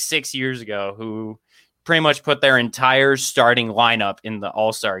from like 6 years ago who pretty much put their entire starting lineup in the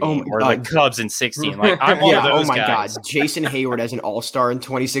All-Star game, or the Cubs in 16. Like, I'm one of those guys. God, Jason Hayward as an All-Star in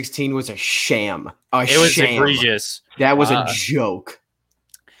 2016 was a sham. It was egregious. That was a joke.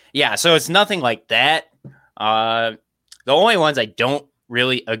 Yeah, so it's nothing like that. The only ones I don't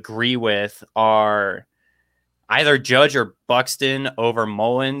really agree with are either Judge or Buxton over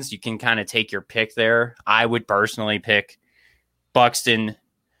Mullins. You can kind of take your pick there. I would personally pick Buxton,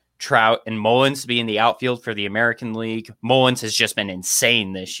 Trout, and Mullins to be in the outfield for the American League. Mullins has just been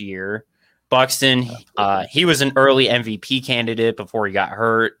insane this year. Buxton, he was an early MVP candidate before he got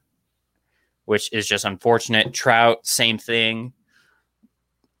hurt, which is just unfortunate. Trout, same thing.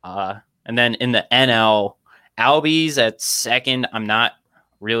 And then in the NL, Albies at second, I'm not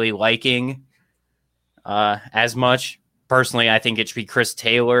really liking as much. Personally, I think it should be Chris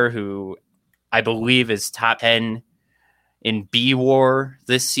Taylor, who I believe is top 10 in B-War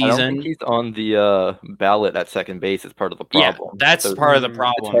this season. I don't think he's on the ballot at second base as part of the problem. Yeah, that's part of the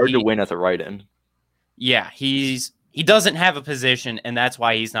problem. It's hard to win as a write-in. Yeah, he doesn't have a position, and that's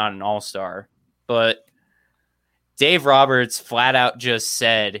why he's not an all-star. But Dave Roberts flat out just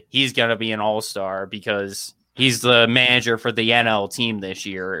said he's going to be an all-star because he's the manager for the NL team this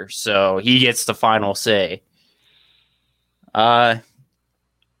year, so he gets the final say. Isaiah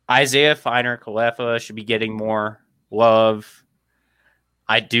Feiner-Kalefa should be getting more love.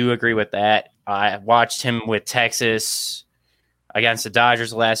 I do agree with that. I watched him with Texas against the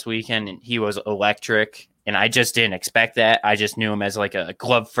Dodgers last weekend, and he was electric, and I just didn't expect that. I just knew him as like a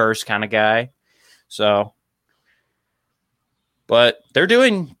glove-first kind of guy. So, but they're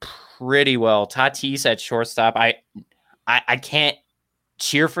doing pretty well. Tatis at shortstop. I can't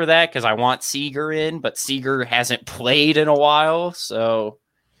cheer for that because I want Seager in, but Seager hasn't played in a while. So,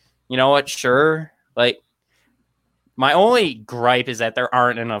 you know what? Sure. Like, my only gripe is that there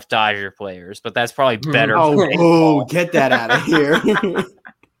aren't enough Dodger players, but that's probably better. Get that out of here.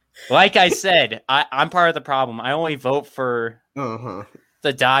 Like I said, I'm part of the problem. I only vote for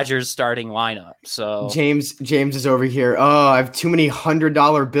the Dodgers starting lineup. So James is over here. Oh, I have too many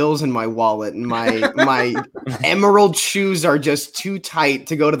 $100 bills in my wallet, and my emerald shoes are just too tight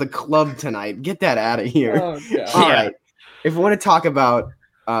to go to the club tonight. Get that out of here. Oh, all right. If we want to talk about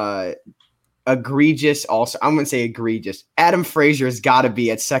egregious, also I'm going to say egregious. Adam Frazier has got to be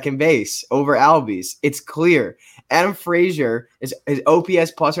at second base over Albies. It's clear. Adam Frazier his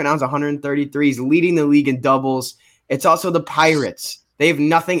OPS plus right now is 133. He's leading the league in doubles. It's also the Pirates. They have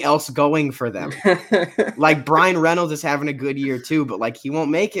nothing else going for them. Like, Brian Reynolds is having a good year too, but like, he won't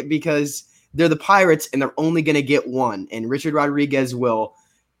make it because they're the Pirates and they're only going to get one. And Richard Rodriguez will,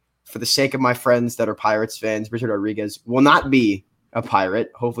 for the sake of my friends that are Pirates fans, Richard Rodriguez will not be a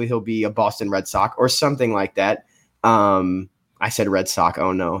Pirate. Hopefully he'll be a Boston Red Sox or something like that. I said Red Sox.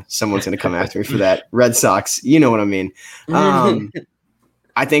 Oh no, someone's going to come after me for that. Red Sox. You know what I mean?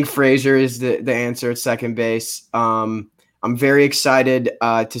 I think Frazier is the answer at second base. I'm very excited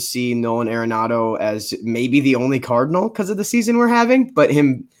to see Nolan Arenado as maybe the only Cardinal because of the season we're having, but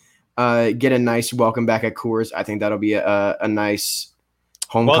him get a nice welcome back at Coors. I think that'll be a nice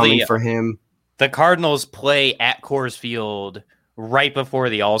homecoming for him. The Cardinals play at Coors Field right before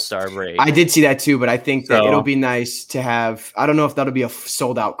the All-Star break. I did see that too, but I think that it'll be nice to have. I don't know if that'll be a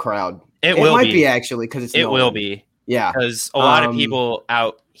sold out crowd. It might be actually because it will be. Yeah, because a lot of people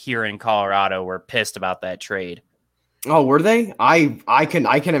out here in Colorado were pissed about that trade. Oh, were they? I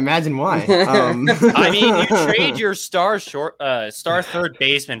can imagine why. I mean, you trade your star third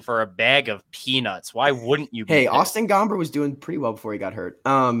baseman for a bag of peanuts. Why wouldn't you? Hey, Austin Gomber was doing pretty well before he got hurt.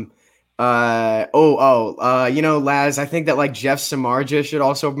 Laz, I think that like Jeff Samardzija should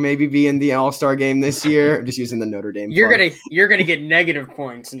also maybe be in the All-Star game this year. I'm just using the Notre Dame. You're gonna get negative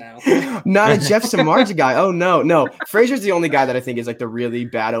points now. Not a Jeff Samardzija guy. Oh no. Frazier's the only guy that I think is like the really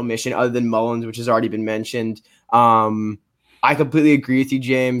bad omission, other than Mullins, which has already been mentioned. I completely agree with you,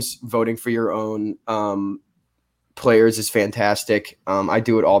 James. Voting for your own players is fantastic. I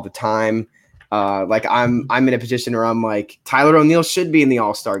do it all the time. I'm in a position where I'm like, Tyler O'Neill should be in the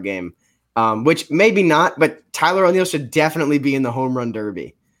All-Star game. Which maybe not, but Tyler O'Neill should definitely be in the home run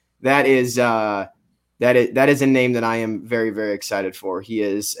derby. That is a name that I am very, very excited for. He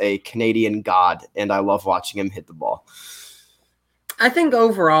is a Canadian god, and I love watching him hit the ball. I think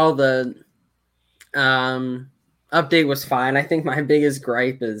overall the update was fine. I think my biggest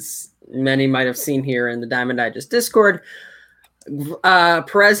gripe, is many might have seen here in the Diamond Digest Discord,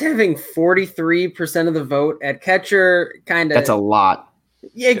 Perez having 43% of the vote at catcher. That's a lot.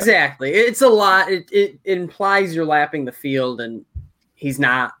 Yeah, exactly. It's a lot. It implies you're lapping the field, and he's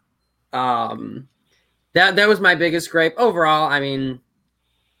not. That was my biggest gripe. Overall, I mean,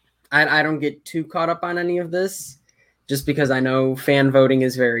 I don't get too caught up on any of this, just because I know fan voting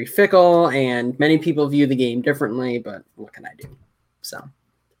is very fickle, and many people view the game differently, but what can I do? So,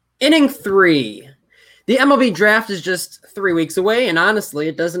 inning 3. The MLB draft is just 3 weeks away, and honestly,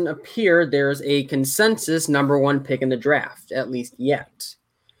 it doesn't appear there's a consensus number 1 pick in the draft, at least yet.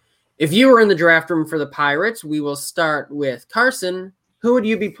 If you were in the draft room for the Pirates, we will start with Carson. Who would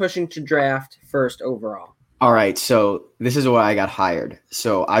you be pushing to draft first overall? All right, so this is why I got hired.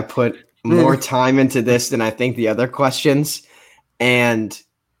 So I put more time into this than I think the other questions, and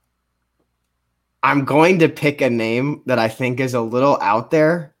I'm going to pick a name that I think is a little out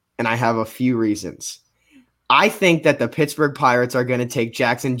there, and I have a few reasons. I think that the Pittsburgh Pirates are going to take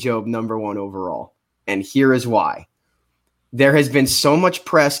Jackson Jobe number 1 overall, and here is why. There has been so much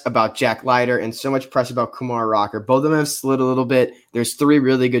press about Jack Leiter and so much press about Kumar Rocker. Both of them have slid a little bit. There's 3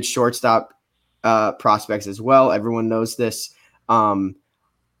 really good shortstop prospects as well. Everyone knows this.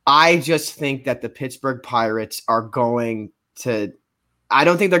 I just think that the Pittsburgh Pirates are going to – I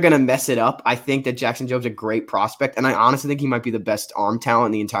don't think they're going to mess it up. I think that Jackson Jobe's a great prospect, and I honestly think he might be the best arm talent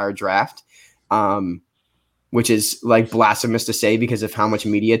in the entire draft, which is like blasphemous to say because of how much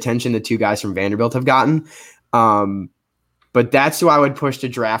media attention the 2 guys from Vanderbilt have gotten. But that's who I would push to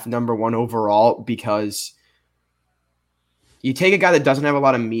draft number 1 overall, because you take a guy that doesn't have a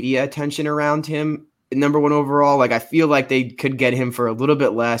lot of media attention around him, number 1 overall. Like, I feel like they could get him for a little bit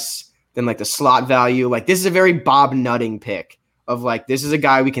less than like the slot value. Like, this is a very Bob Nutting pick of like, this is a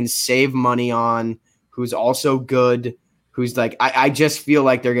guy we can save money on, who's also good, who's like, I just feel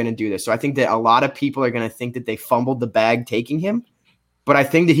like they're going to do this. So I think that a lot of people are going to think that they fumbled the bag taking him, but I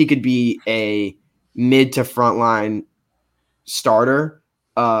think that he could be a mid to frontline starter,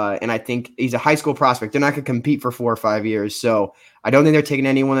 and I think he's a high school prospect. They're not going to compete for 4 or 5 years, so I don't think they're taking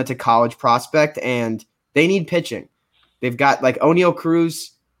anyone that's a college prospect, and they need pitching. They've got like O'Neal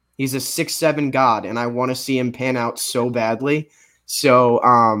Cruz. He's a 6'7" god, and I want to see him pan out so badly. So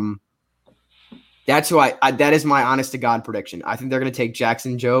that's who that is my honest to God prediction. I think they're going to take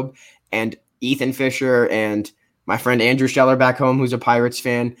Jackson Jobe, and Ethan Fisher and my friend Andrew Scheller back home, who's a Pirates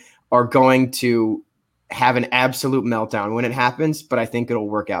fan, are going to have an absolute meltdown when it happens, but I think it'll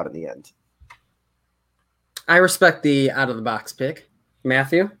work out in the end. I respect the out-of-the-box pick.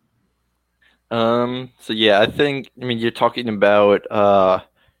 Matthew? I mean, you're talking about,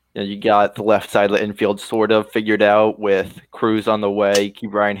 you got the left side of the infield sort of figured out with Cruz on the way,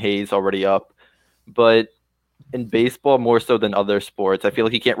 keep Ryan Hayes already up. But in baseball, more so than other sports, I feel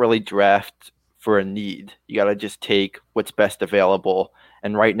like you can't really draft for a need. You got to just take what's best available.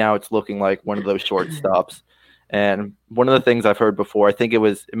 And right now it's looking like one of those shortstops. And one of the things I've heard before, I think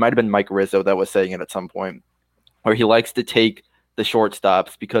it might have been Mike Rizzo that was saying it at some point, where he likes to take the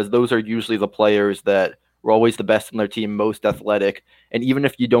shortstops because those are usually the players that were always the best on their team, most athletic. And even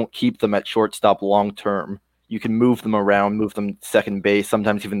if you don't keep them at shortstop long term, you can move them around, move them to second base,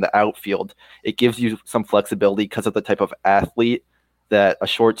 sometimes even the outfield. It gives you some flexibility because of the type of athlete that a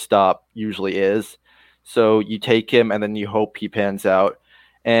shortstop usually is. So you take him and then you hope he pans out.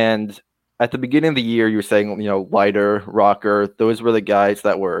 And at the beginning of the year, you were saying, Leiter, Rocker, those were the guys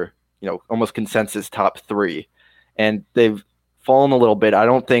that were, almost consensus top 3. And they've fallen a little bit. I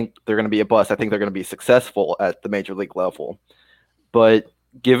don't think they're going to be a bust. I think they're going to be successful at the major league level. But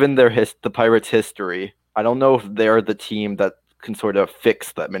given the Pirates' history, I don't know if they're the team that can sort of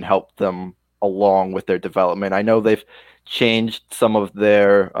fix them and help them along with their development. I know they've changed some of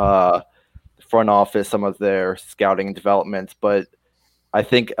their front office, some of their scouting and development, but I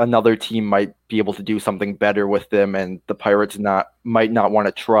think another team might be able to do something better with them, and the Pirates might not want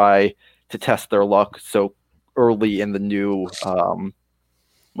to try to test their luck so early in the new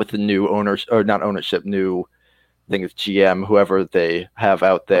with the new owners, or not ownership, new, I think it's GM, whoever they have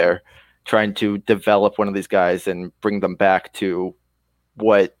out there, trying to develop one of these guys and bring them back to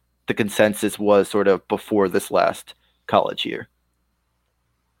what the consensus was sort of before this last college year.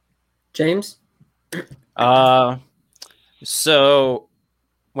 James? So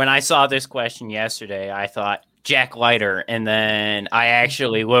when I saw this question yesterday, I thought Jack Leiter, and then I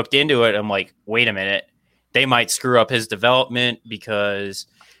actually looked into it. I'm like, wait a minute, they might screw up his development because,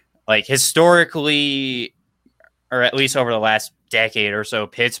 like, historically, or at least over the last decade or so,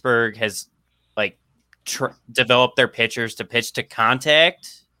 Pittsburgh has like developed their pitchers to pitch to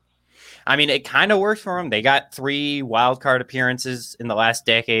contact. I mean, it kind of worked for them. They got 3 wild card appearances in the last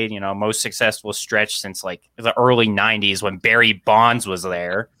decade, most successful stretch since like the early 90s when Barry Bonds was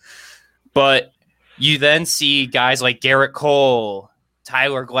there. But you then see guys like Garrett Cole,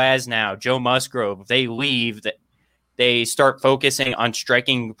 Tyler Glasnow, Joe Musgrove. They leave, they start focusing on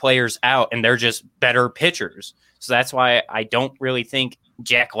striking players out, and they're just better pitchers. So that's why I don't really think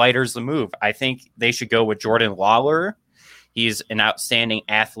Jack Leiter's the move. I think they should go with Jordan Lawler. He's an outstanding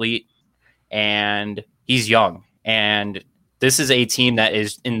athlete, and he's young. And this is a team that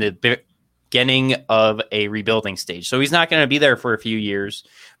is in the beginning of a rebuilding stage. So he's not going to be there for a few years,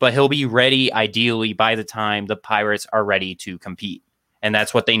 but he'll be ready ideally by the time the Pirates are ready to compete. And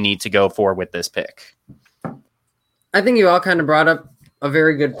that's what they need to go for with this pick. I think you all kind of brought up a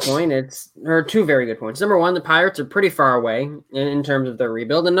very good point. Or 2 very good points. Number 1, the Pirates are pretty far away in terms of their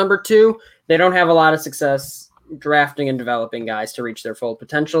rebuild. And number 2, they don't have a lot of success drafting and developing guys to reach their full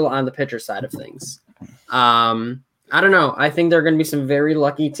potential on the pitcher side of things. I don't know. I think there are going to be some very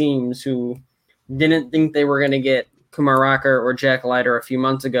lucky teams who didn't think they were going to get Kumar Rocker or Jack Leiter a few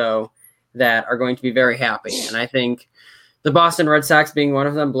months ago that are going to be very happy. And I think the Boston Red Sox being one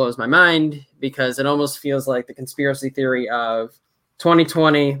of them blows my mind, because it almost feels like the conspiracy theory of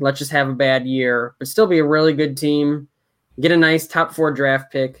 2020, let's just have a bad year, but still be a really good team, get a nice top 4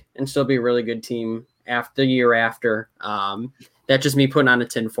 draft pick, and still be a really good team after the year after. That's just me putting on a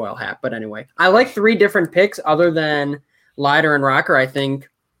tinfoil hat. But anyway, I like 3 different picks other than Leiter and Rocker.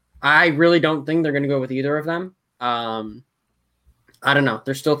 I really don't think they're going to go with either of them. I don't know.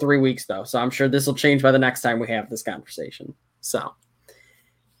 There's still 3 weeks, though, so I'm sure this will change by the next time we have this conversation. So,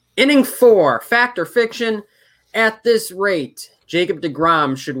 inning 4, fact or fiction. At this rate, Jacob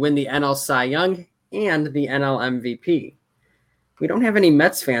deGrom should win the NL Cy Young and the NL MVP. We don't have any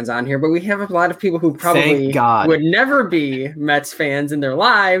Mets fans on here, but we have a lot of people who probably would never be Mets fans in their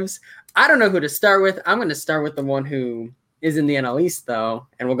lives. I don't know who to start with. I'm going to start with the one who is in the NL East, though,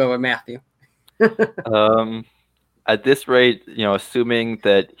 and we'll go with Matthew. At this rate, assuming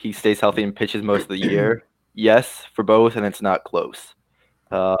that he stays healthy and pitches most of the year, yes, for both, and it's not close.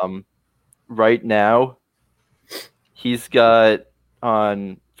 Right now, he's got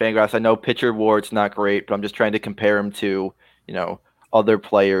on Fangraphs, I know pitcher WAR's not great, but I'm just trying to compare him to, other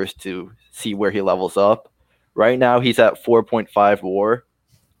players to see where he levels up. Right now, he's at 4.5 WAR.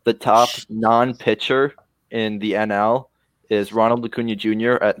 The top non-pitcher in the NL is Ronald Acuna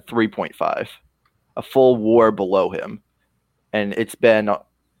Jr. at 3.5, a full WAR below him. And it's been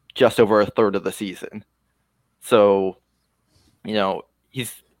just over a third of the season. So,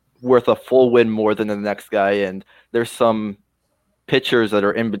 he's worth a full win more than the next guy. And there's some pitchers that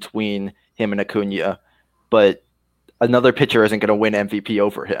are in between him and Acuna, but another pitcher isn't going to win MVP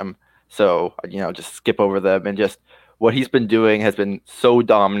over him. So, just skip over them, and just what he's been doing has been so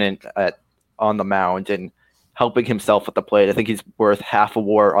dominant on the mound and helping himself at the plate. I think he's worth half a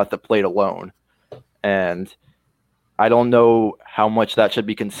WAR at the plate alone. And I don't know how much that should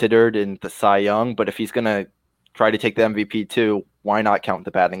be considered in the Cy Young, but if he's going to try to take the MVP too, why not count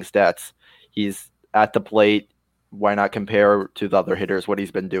the batting stats? He's at the plate. Why not compare to the other hitters what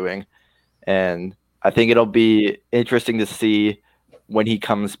he's been doing? And I think it'll be interesting to see when he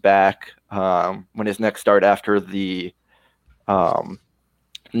comes back, when his next start after the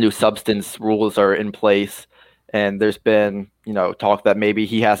new substance rules are in place. And there's been, talk that maybe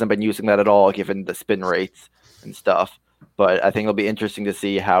he hasn't been using that at all, given the spin rates and stuff. But I think it'll be interesting to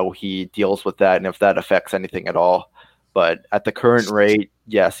see how he deals with that and if that affects anything at all. But at the current rate,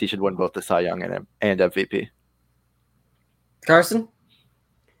 yes, he should win both the Cy Young and MVP. Carson?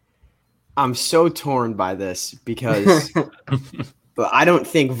 I'm so torn by this because I don't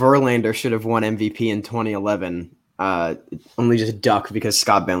think Verlander should have won MVP in 2011. Only just duck because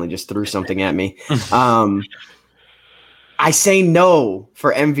Scott Bentley just threw something at me. I say no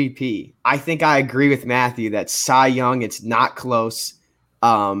for MVP. I think I agree with Matthew that Cy Young, it's not close.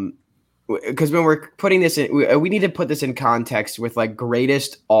 Because when we're putting this in, we need to put this in context with like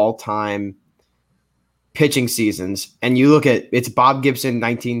greatest all-time pitching seasons. And you look at, it's Bob Gibson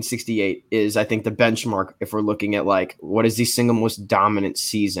 1968 is, I think, the benchmark if we're looking at like what is the single most dominant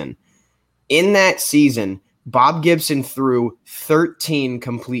season. In that season, Bob Gibson threw 13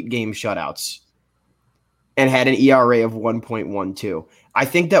 complete game shutouts and had an ERA of 1.12. I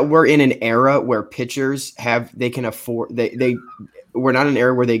think that we're in an era where pitchers can afford we're not in an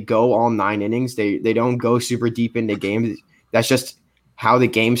era where they go all 9 innings. They don't go super deep into games. That's just how the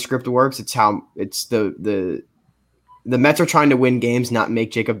game script works. It's how it's the Mets are trying to win games, not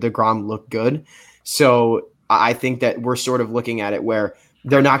make Jacob deGrom look good. So I think that we're sort of looking at it where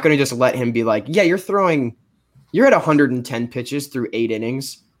they're not going to just let him be like, yeah, you're at 110 pitches through 8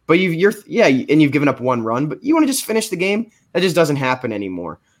 innings, but you've given up 1 run, but you want to just finish the game. That just doesn't happen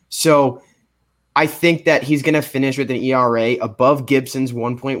anymore. So I think that he's going to finish with an ERA above Gibson's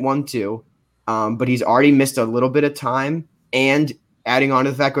 1.12, but he's already missed a little bit of time. And adding on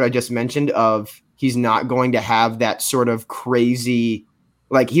to the fact what I just mentioned of he's not going to have that sort of crazy,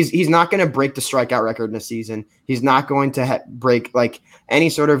 like he's not going to break the strikeout record in a season. He's not going to break like any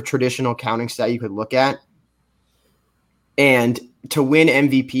sort of traditional counting stat you could look at. And to win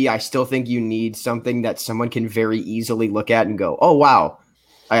MVP, I still think you need something that someone can very easily look at and go, oh, wow.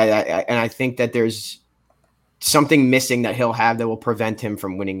 And I think that there's something missing that he'll have that will prevent him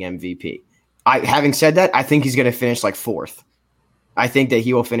from winning MVP. Having said that, I think he's going to finish like 4th. I think that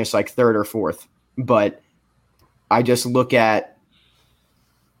he will finish like 3rd or 4th. But I just look at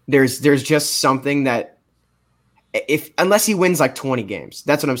there's just something that unless he wins like 20 games,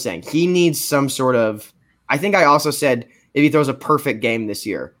 that's what I'm saying. He needs some sort of – I think I also said if he throws a perfect game this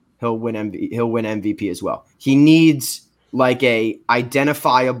year, he'll win MVP as well. He needs – like a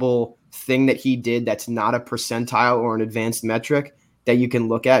identifiable thing that he did that's not a percentile or an advanced metric that you can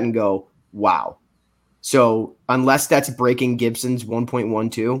look at and go, wow. So unless that's breaking Gibson's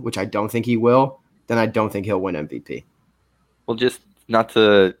 1.12, which I don't think he will, then I don't think he'll win MVP. Well, just not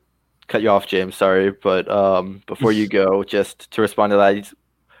to cut you off, James, sorry, but before you go, just to respond to that,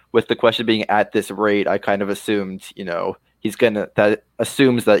 with the question being at this rate, I kind of assumed, that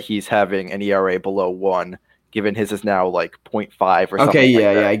assumes that he's having an ERA below 1. Given his is now like 0.5 or something. Okay,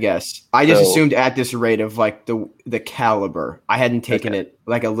 yeah, I guess. I just assumed at this rate of like the caliber. I hadn't taken it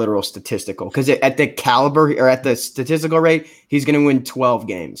like a literal statistical. Because at the caliber or at the statistical rate, he's going to win 12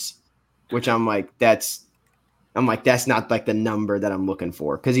 games, which I'm like, that's not like the number that I'm looking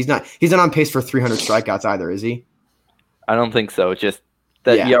for. Because he's not on pace for 300 strikeouts either, is he? I don't think so. Just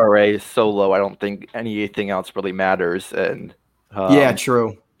that ERA is so low. I don't think anything else really matters. And yeah,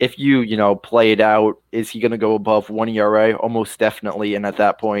 true. If you play it out, is he going to go above 1 ERA? Almost definitely. And at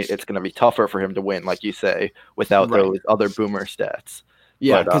that point, it's going to be tougher for him to win, like you say, without those other boomer stats.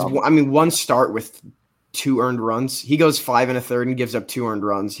 Yeah, because, one start with 2 earned runs. He goes 5 1/3 and gives up 2 earned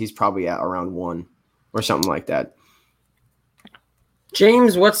runs. He's probably at around 1 or something like that.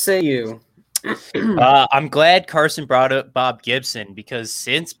 James, what say you? I'm glad Carson brought up Bob Gibson because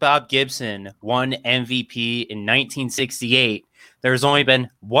since Bob Gibson won MVP in 1968, there's only been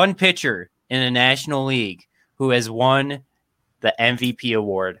one pitcher in the National League who has won the MVP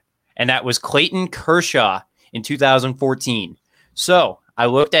award, and that was Clayton Kershaw in 2014. So I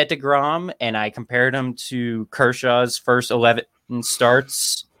looked at DeGrom, and I compared him to Kershaw's first 11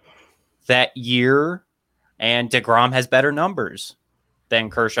 starts that year, and DeGrom has better numbers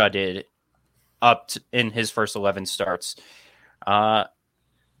than Kershaw did in his first 11 starts.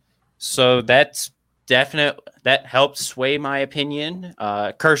 So that's that helped sway my opinion.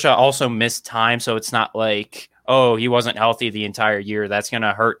 Kershaw also missed time, so it's not like, oh, he wasn't healthy the entire year. That's going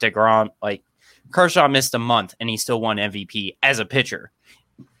to hurt DeGrom. Like, Kershaw missed a month, and he still won MVP as a pitcher.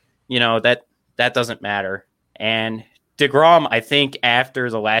 That doesn't matter. And DeGrom, I think, after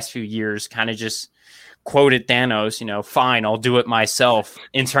the last few years, kind of just quoted Thanos, fine, I'll do it myself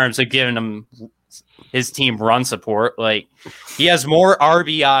in terms of giving him his team run support. Like, he has more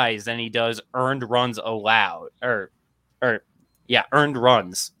RBIs than he does earned runs allowed earned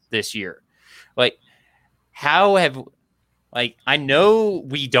runs this year. Like, I know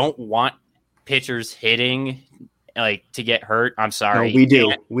we don't want pitchers hitting like to get hurt. I'm No, sorry. we do.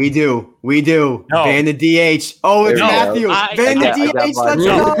 No. Ban the DH. Oh, it's There we Matthew. go. Ban the I got DH. my Let's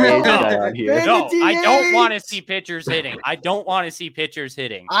No. go. guy on here. Ban No, the I don't DH. want to see pitchers hitting. I don't want to see pitchers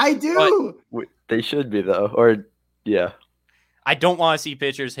hitting. I do. They should be though, or yeah. I don't want to see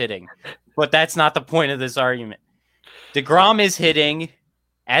pitchers hitting. But that's not the point of this argument. DeGrom is hitting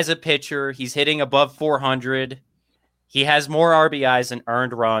as a pitcher. He's hitting above 400. He has more RBIs than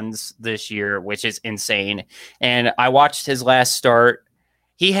earned runs this year, which is insane. And I watched his last start.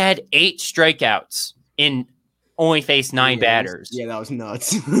 He had 8 strikeouts and only faced 9 batters. Yeah, that was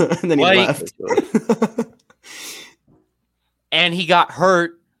nuts. And then he Like- left. And he got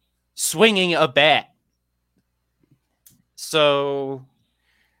hurt swinging a bat. So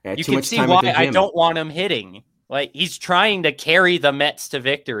Yeah, you too can much see time why at the I gym. don't want him hitting. Like, he's trying to carry the Mets to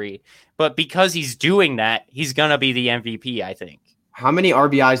victory, but because he's doing that, he's gonna be the MVP, I think. How many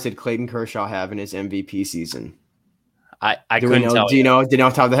RBIs did Clayton Kershaw have in his MVP season? I Do we couldn't know? tell Do you know? Did you know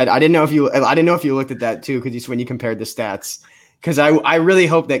off the top of the head? I didn't know if you looked at that too, because when you compared the stats. Because I really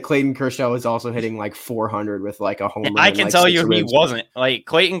hope that Clayton Kershaw was also hitting like 400 with like a home run. I and, can like, tell 6 you he ribs. wasn't. Like,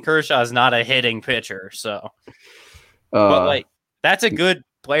 Clayton Kershaw is not a hitting pitcher, so but like that's a good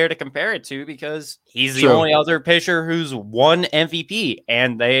player to compare it to because he's the True. only other pitcher who's won MVP,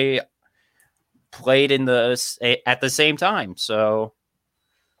 and they played at the same time. So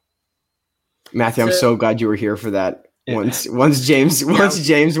Matthew, I'm So- so glad you were here for that. Yeah. Once James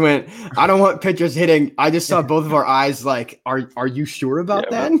went, I don't want pitchers hitting. I just saw both of our eyes like, are you sure about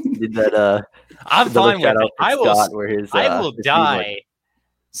Yeah, that? Did that? I'm another fine with shout it. out for I will. Scott, where his, I will his die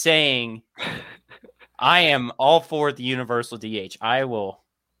saying I am all for the universal DH. I will.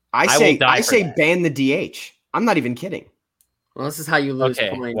 I will die for say that. ban the DH. I'm not even kidding. Well, this is how you lose Okay,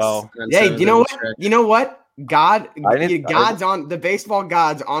 points. well- on Hey, some you know of what? the stretch. You know what? God's I on the baseball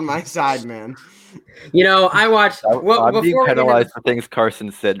gods on my side, man. You know, I watched. Well, I'm being before we get into- penalized for things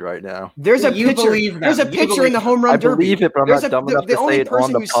Carson said right now. There's a You pitcher. believe them. There's a You pitcher in believe the home run I derby. believe it, but I'm There's not dumb enough the to only say it on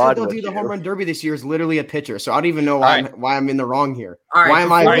person the who said pod they'll with do the you. home run derby this year is literally a pitcher. So I don't even know why All right. why I'm in the wrong here. All right, why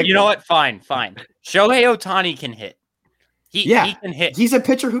am I? before- All right, you know what? Fine. Shohei Ohtani can hit. He can hit. He's a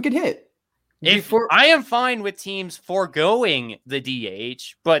pitcher who can hit. I am fine with teams foregoing the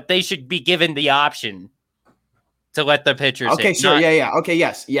DH, but they should be given the option to let the pitchers Okay, hit. sure. not- Yeah. Okay.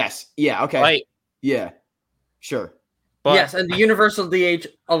 Yes. Yeah. Okay. Like, Yeah. Sure. but yes, and the universal DH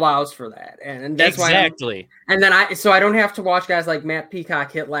allows for that, and that's why. exactly. And then I don't have to watch guys like Matt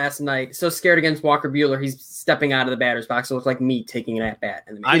Peacock hit last night. So scared against Walker Buehler, he's stepping out of the batter's box. So it's like me taking an at bat.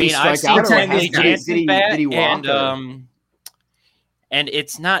 I Did he mean, I've strike out seen or Kenley did he- Jansen bat, did he walk and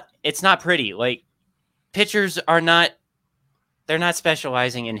it's not pretty. Like, pitchers they're not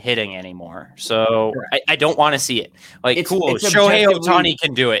specializing in hitting anymore. So I don't want to see it. Like, It's Shohei objectively- Ohtani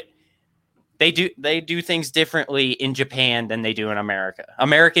can do it. They do things differently in Japan than they do in America.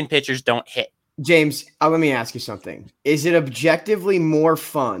 American pitchers don't hit. James, let me ask you something. Is it objectively more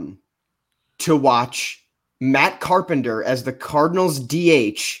fun to watch Matt Carpenter as the Cardinals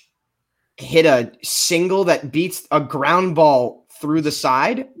DH hit a single that beats a ground ball through the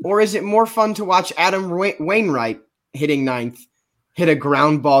side? Or is it more fun to watch Adam Wainwright hitting ninth hit a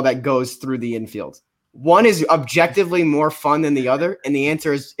ground ball that goes through the infield? One is objectively more fun than the other, and the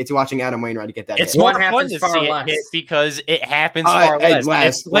answer is it's watching Adam Wainwright get that. It's hit. What more fun happens to far see less? it hit because it happens far less. It's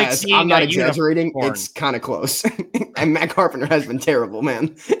like Les, seeing I'm not a exaggerating. unicorn. It's kind of close. And Matt Carpenter has been terrible,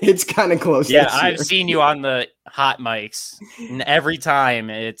 man. It's kind of close. Yeah, this I've year. seen you on the hot mics, and every time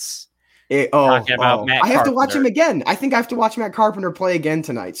it's Talking about Matt I have to watch Carpenter. him again. I think I have to watch Matt Carpenter play again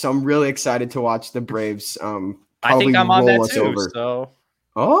tonight. So I'm really excited to watch the Braves. I think probably I'm on that roll us too. over. So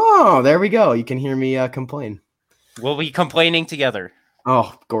Oh, there we go. You can hear me complain. we'll be complaining together.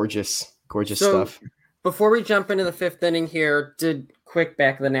 Oh, gorgeous So- stuff. Before we jump into the fifth inning here, did quick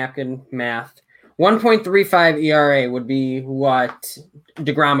back of the napkin math. 1.35 ERA would be what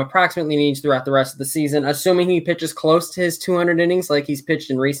DeGrom approximately needs throughout the rest of the season, assuming he pitches close to his 200 innings like he's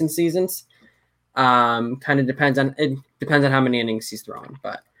pitched in recent seasons. Kind of depends on how many innings he's throwing,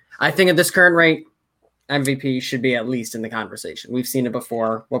 but I think at this current rate, MVP should be at least in the conversation. We've seen it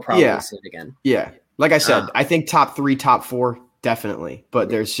before. We'll probably see it again. Yeah. Like I said, I think top 3, top 4, definitely. But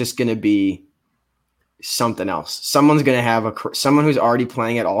there's just going to be something else. Someone's going to have someone who's already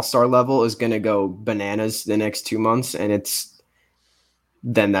playing at all-star level is going to go bananas the next 2 months. And it's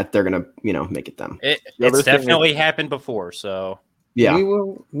then that they're going to, make it them. The It's other thing definitely happened before. So Yeah.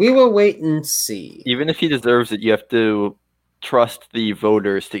 We will wait and see. Even if he deserves it, you have to trust the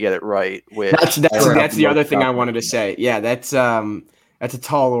voters to get it right. Which That's I don't have the other much thing I wanted to confidence say. Yeah, that's a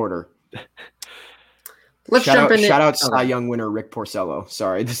tall order. Let's Shout jump out, in. shout out Okay. Cy Young winner Rick Porcello.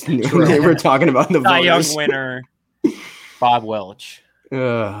 Sorry, this new we're talking about the Cy Young voters. winner Bob Welch.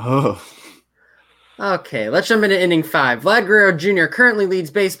 Oh. Okay, let's jump into inning 5. Vlad Guerrero Jr. currently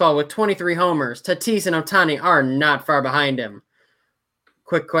leads baseball with 23 homers. Tatis and Ohtani are not far behind him.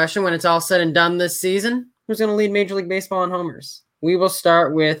 Quick question, when it's all said and done this season, who's going to lead Major League Baseball in homers? We will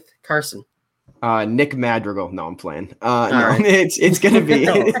start with Carson. Nick Madrigal. No, I'm playing. Right. It's gonna be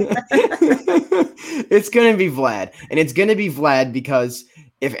it's gonna be Vlad, and it's gonna be Vlad because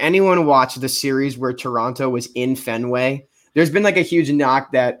if anyone watched the series where Toronto was in Fenway, there's been like a huge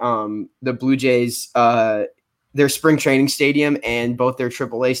knock that the Blue Jays, their spring training stadium and both their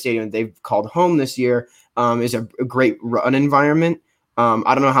AAA stadium they've called home this year is a great run environment.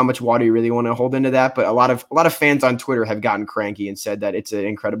 I don't know how much water you really want to hold into that, but a lot of fans on Twitter have gotten cranky and said that it's an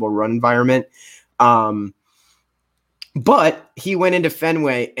incredible run environment. But he went into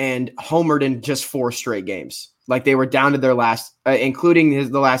Fenway and homered in just 4 straight games. Like they were down to their last, including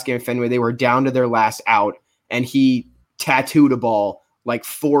the last game of Fenway, they were down to their last out, and he tattooed a ball like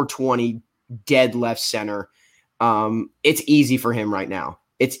 420 dead left center. It's easy for him right now.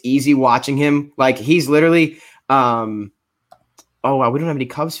 It's easy watching him. Like he's literally, oh, wow, we don't have any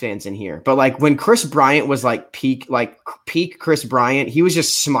Cubs fans in here. But like when Chris Bryant was like peak Chris Bryant, he was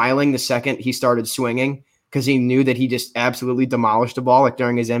just smiling the second he started swinging because he knew that he just absolutely demolished the ball like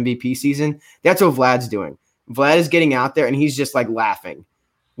during his MVP season. That's what Vlad's doing. Vlad is getting out there and he's just like laughing,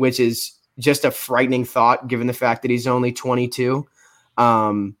 which is just a frightening thought given the fact that he's only 22.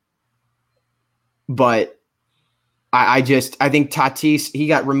 But I think Tatis, he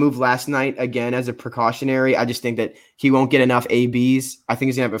got removed last night again as a precautionary. I just think that he won't get enough ABs. I think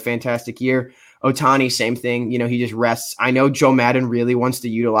he's going to have a fantastic year. Ohtani, same thing. You know, he just rests. I know Joe Madden really wants to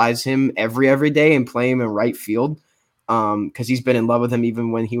utilize him every day and play him in right field because he's been in love with him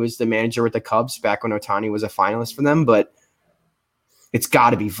even when he was the manager with the Cubs back when Ohtani was a finalist for them. But it's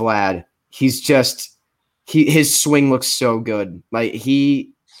got to be Vlad. He's just his swing looks so good. Like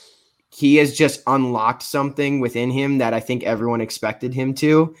he has just unlocked something within him that I think everyone expected him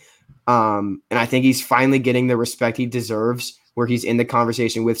to. And I think he's finally getting the respect he deserves where he's in the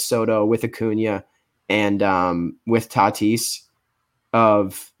conversation with Soto, with Acuna, and with Tatis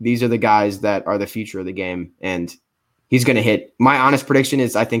of these are the guys that are the future of the game. And he's going to hit. My honest prediction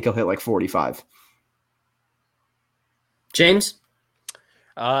is I think he'll hit like 45. James?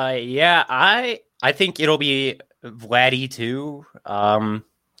 Yeah, I think it'll be Vladdy too.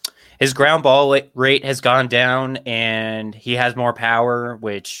 His ground ball rate has gone down, and he has more power,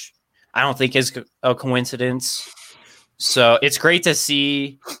 which I don't think is a coincidence. So it's great to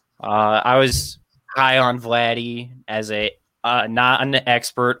see. I was high on Vladdy as a not an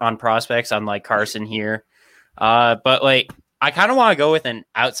expert on prospects, unlike Carson here. But like, I kind of want to go with an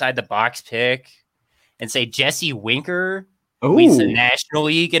outside the box pick and say Jesse Winker leads the National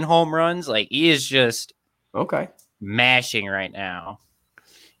League in home runs. Like he is just mashing right now.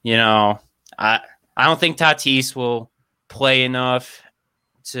 You know, I don't think Tatis will play enough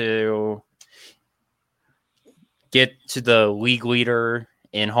to get to the league leader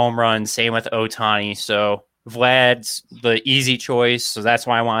in home runs. Same with Ohtani. So Vlad's the easy choice. So that's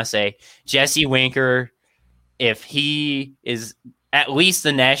why I want to say Jesse Winker. If he is at least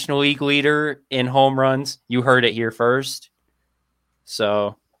the National League leader in home runs, you heard it here first.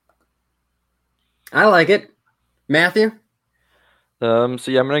 So I like it. Matthew? So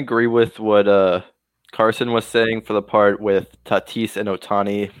yeah, I'm gonna agree with what Carson was saying for the part with Tatis and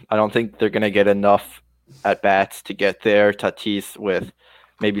Ohtani. I don't think they're gonna get enough at bats to get there. Tatis with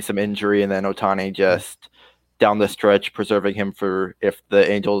maybe some injury, and then Ohtani just down the stretch, preserving him for if the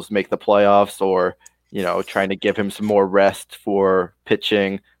Angels make the playoffs, or trying to give him some more rest for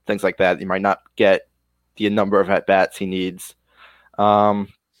pitching, things like that. He might not get the number of at bats he needs. For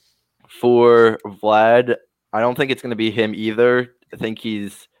Vlad, I don't think it's gonna be him either. I think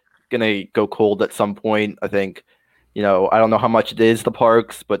he's going to go cold at some point. I think, I don't know how much it is the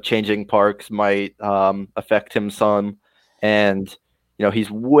parks, but changing parks might affect him some. And, he's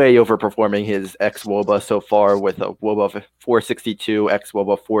way overperforming his ex-WOBA so far with a WOBA of 462,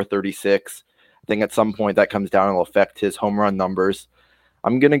 ex-WOBA 436. I think at some point that comes down and will affect his home run numbers.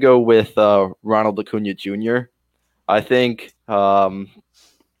 I'm going to go with Ronald Acuna Jr. I think,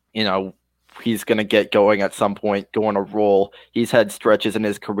 he's going to get going at some point, go on a roll. He's had stretches in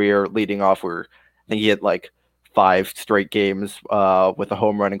his career leading off where I think he had like 5 straight games with a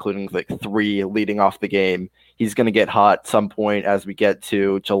home run, including like 3 leading off the game. He's going to get hot some point as we get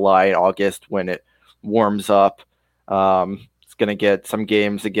to July and August when it warms up. It's going to get some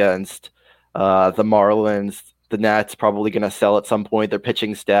games against the Marlins. The Nats probably going to sell at some point. Their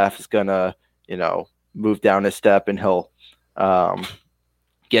pitching staff is going to, move down a step, and he'll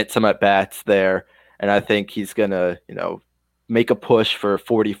get some at bats there. and I think he's gonna, make a push for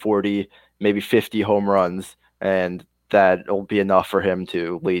 40-40, maybe 50 home runs, and that'll be enough for him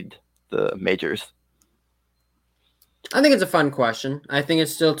to lead the majors. I think it's a fun question. I think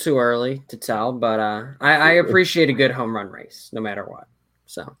it's still too early to tell, but I appreciate a good home run race no matter what.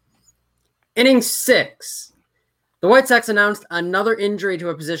 So, inning 6. The White Sox announced another injury to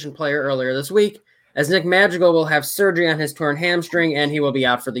a position player earlier this week, as Nick Madrigal will have surgery on his torn hamstring and he will be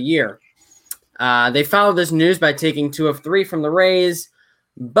out for the year. They followed this news by taking 2 of 3 from the Rays,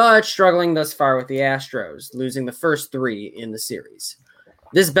 but struggling thus far with the Astros, losing the first 3 in the series.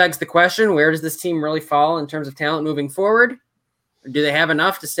 This begs the question, where does this team really fall in terms of talent moving forward? Do they have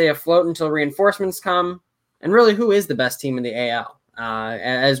enough to stay afloat until reinforcements come? And really, who is the best team in the AL?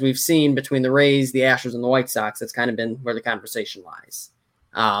 As we've seen between the Rays, the Astros, and the White Sox, that's kind of been where the conversation lies.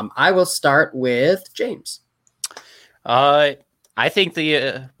 I will start with James. I think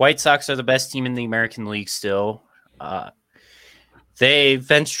the White Sox are the best team in the American League still. They've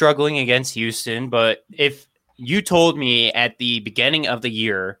been struggling against Houston, but if you told me at the beginning of the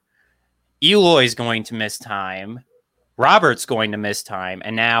year, Eloy's going to miss time, Robert's going to miss time,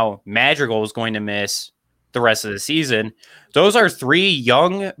 and now Madrigal is going to miss the rest of the season, those are 3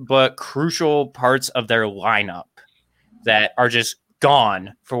 young but crucial parts of their lineup that are just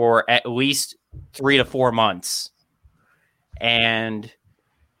gone for at least 3 to 4 months. And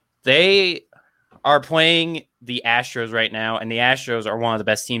they are playing the Astros right now, and the Astros are one of the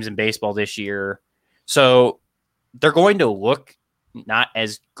best teams in baseball this year. So they're going to look not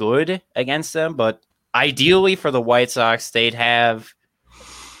as good against them, but ideally for the White Sox, they'd have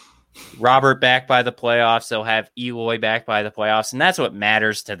Robert back by the playoffs. They'll have Eloy back by the playoffs, and that's what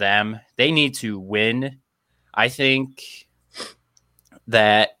matters to them. They need to win. I think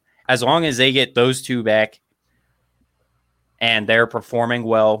that as long as they get those 2 back and they're performing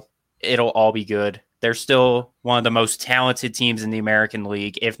well, it'll all be good. They're still one of the most talented teams in the American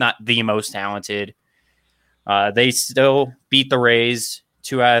League, if not the most talented. They still beat the Rays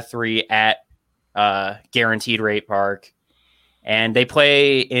 2 out of 3 at Guaranteed Rate Park. And they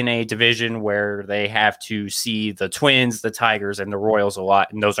play in a division where they have to see the Twins, the Tigers, and the Royals a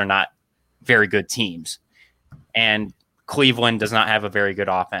lot, and those are not very good teams. And Cleveland does not have a very good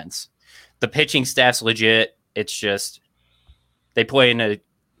offense. The pitching staff's legit. It's just they play in a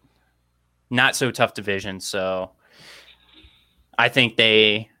not so tough division, so I think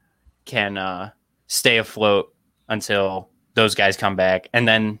they can stay afloat until those guys come back, and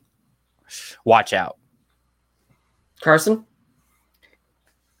then watch out. Carson?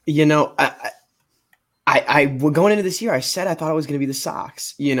 I going into this year, I said I thought it was going to be the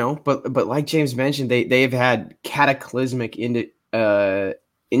Sox, but like James mentioned, they've had cataclysmic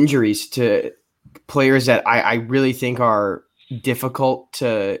injuries to players that I really think are difficult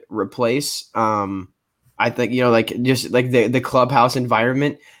to replace. I think, just like the clubhouse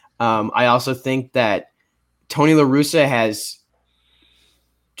environment. I also think that Tony La Russa has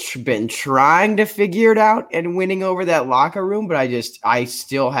been trying to figure it out and winning over that locker room, but I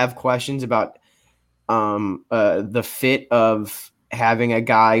still have questions about the fit of having a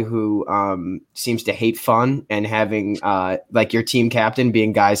guy who seems to hate fun and having like your team captain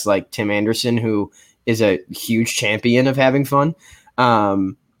being guys like Tim Anderson, who is a huge champion of having fun.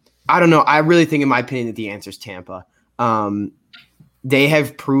 I don't know. I really think, in my opinion, that the answer is Tampa. They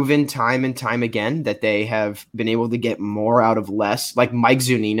have proven time and time again that they have been able to get more out of less. Like Mike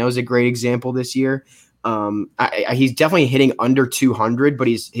Zunino is a great example this year. He's definitely hitting under 200, but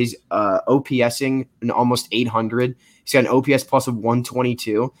he's OPSing in almost 800. He's got an OPS plus of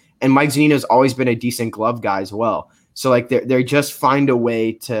 122, and Mike Zunino's always been a decent glove guy as well. So like they just find a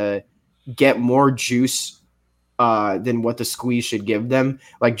way to get more juice than what the squeeze should give them.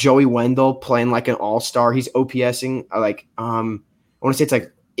 Like Joey Wendell playing like an all-star. He's OPSing I want to say it's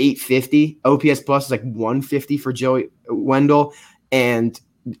like 850. OPS plus is like 150 for Joey Wendell. And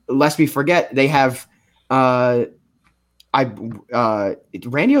lest we forget, they have Randy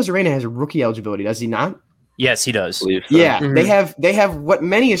Arozarena has a rookie eligibility, does he not? Yes, he does. So. Yeah, mm-hmm. They have what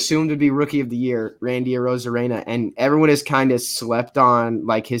many assumed would be rookie of the year, Randy Arozarena, and everyone has kind of slept on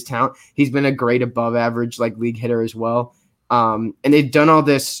like his talent. He's been a great above average like league hitter as well. And they've done all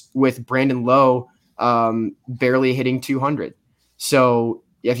this with Brandon Lowe barely hitting 200. So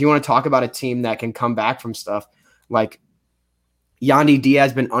if you want to talk about a team that can come back from stuff, like Yandy Diaz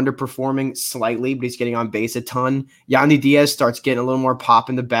has been underperforming slightly, but he's getting on base a ton. Yandy Diaz starts getting a little more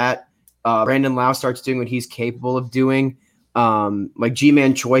pop in the bat. Brandon Lowe starts doing what he's capable of doing. Like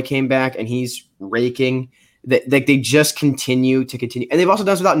G-Man Choi came back and he's raking. They just continue. And they've also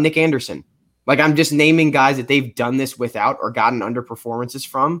done this without Nick Anderson. Like I'm just naming guys that they've done this without or gotten underperformances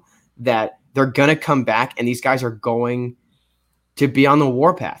from that they're going to come back and these guys are going to be on the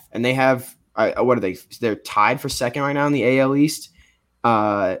warpath. And they have, what are they? They're tied for second right now in the AL East.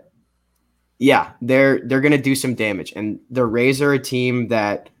 Yeah, they're going to do some damage. And the Rays are a team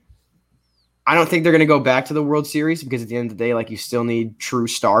that I don't think they're going to go back to the World Series because at the end of the day, like, you still need true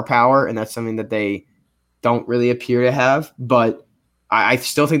star power, and that's something that they don't really appear to have. But I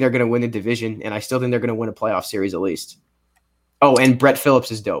still think they're going to win the division, and I still think they're going to win a playoff series at least. Oh, and Brett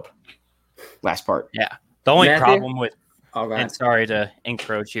Phillips is dope. Last part. Yeah. The only Matthew? problem with and sorry to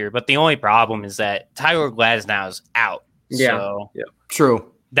encroach here, but the only problem is that Tyler Glasnow's out. Yeah. So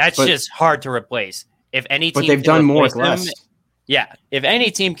True. That's just hard to replace. If any team but they've done more with him, less. yeah. If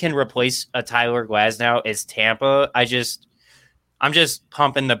any team can replace a Tyler Glasnow, it's Tampa. I'm just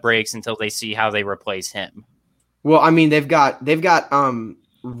pumping the brakes until they see how they replace him. Well, I mean, they've got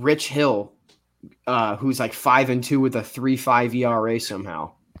Rich Hill, who's like 5-2 with a 3.5 ERA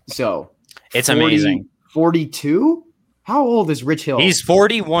somehow. So it's amazing. 42? How old is Rich Hill? He's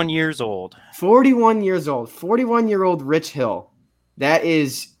 41 years old. 41 years old. 41-year-old Rich Hill. That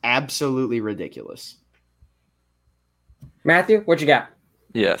is absolutely ridiculous. Matthew, what you got?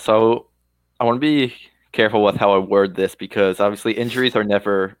 Yeah, so I want to be careful with how I word this because obviously injuries are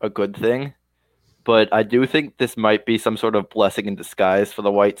never a good thing. But I do think this might be some sort of blessing in disguise for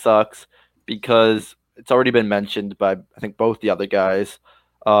the White Sox because it's already been mentioned by, I think, both the other guys.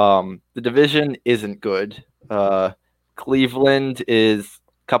 The division isn't good. Cleveland is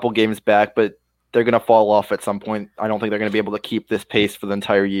a couple games back, but they're going to fall off at some point. I don't think they're going to be able to keep this pace for the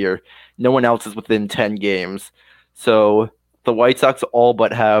entire year. No one else is within 10 games. So the White Sox all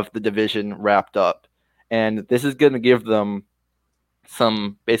but have the division wrapped up. And this is going to give them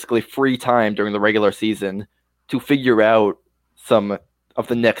some basically free time during the regular season to figure out some of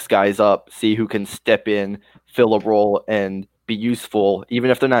the next guys up, see who can step in, fill a role, and be useful, even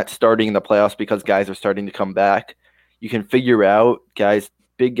if they're not starting in the playoffs because guys are starting to come back. You can figure out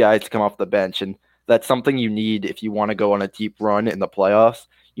big guys to come off the bench, and that's something you need if you want to go on a deep run in the playoffs.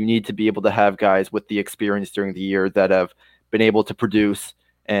 You need to be able to have guys with the experience during the year that have been able to produce.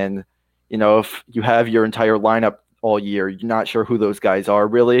 And, if you have your entire lineup all year, you're not sure who those guys are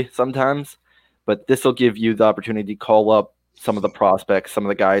really sometimes, but this will give you the opportunity to call up some of the prospects, some of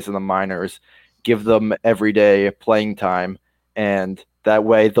the guys in the minors, give them everyday playing time, and that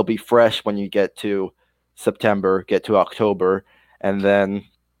way they'll be fresh when you get to September, get to October, and then,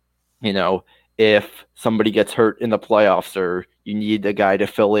 if somebody gets hurt in the playoffs or you need a guy to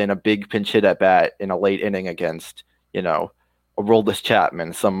fill in a big pinch hit at bat in a late inning against, a Aroldis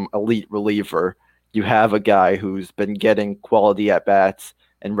Chapman, some elite reliever, you have a guy who's been getting quality at bats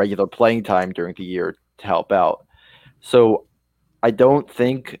and regular playing time during the year to help out. So I don't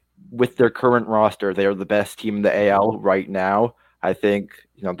think with their current roster, they are the best team in the AL right now. I think,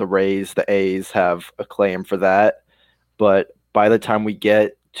 the Rays, the A's have a claim for that. But by the time we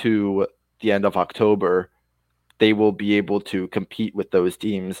get to the end of October, they will be able to compete with those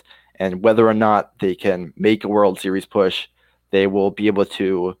teams. And whether or not they can make a World Series push, they will be able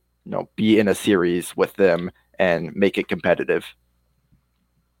to, be in a series with them and make it competitive.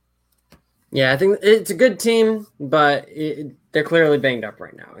 Yeah, I think it's a good team, but they're clearly banged up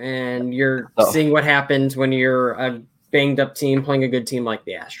right now. And you're seeing what happens when you're a banged up team playing a good team like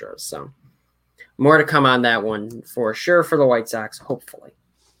the Astros. So more to come on that one for sure for the White Sox, hopefully.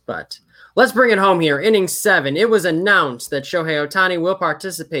 But let's bring it home here. Inning 7, it was announced that Shohei Ohtani will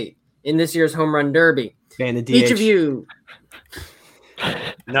participate in this year's Home Run Derby. Ban the DH. Each of you.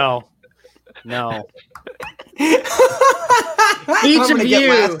 No. Each of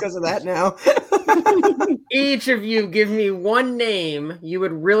you. Because of that now. Each of you give me one name you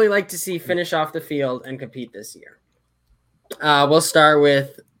would really like to see finish off the field and compete this year. We'll start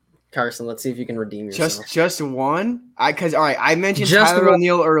with Carson. Let's see if you can redeem yourself. Just one? Because all right, I mentioned Just Tyler one.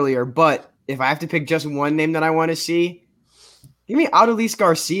 O'Neill earlier, but if I have to pick just one name that I want to see, give me Adolis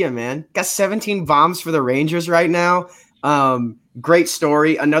Garcia, man. Got 17 bombs for the Rangers right now. Great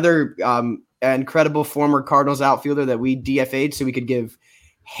story. Another incredible former Cardinals outfielder that we DFA'd so we could give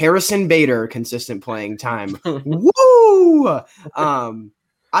Harrison Bader consistent playing time. Woo! I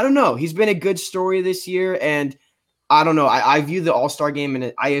don't know. He's been a good story this year, and I don't know. I view the All-Star game,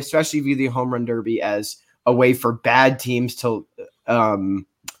 and I especially view the Home Run Derby as a way for bad teams to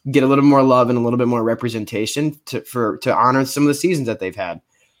get a little more love and a little bit more representation to honor some of the seasons that they've had.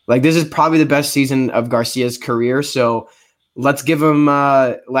 Like, this is probably the best season of Garcia's career, so let's give him,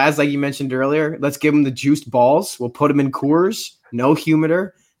 Laz, like you mentioned earlier, let's give him the juiced balls. We'll put him in Coors, no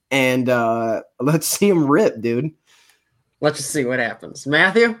humidor, and let's see him rip, dude. Let's just see what happens.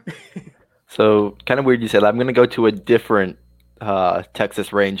 Matthew? So kind of weird you said that. I'm going to go to a different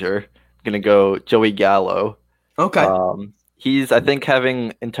Texas Ranger. Gonna go Joey Gallo. Okay. He's, I think,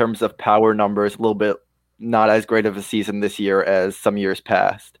 having, in terms of power numbers, a little bit not as great of a season this year as some years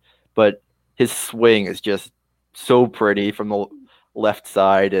past. But his swing is just so pretty from the left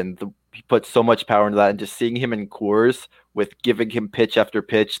side, and he puts so much power into that. And just seeing him in Coors with giving him pitch after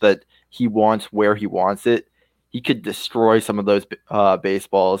pitch that he wants where he wants it, he could destroy some of those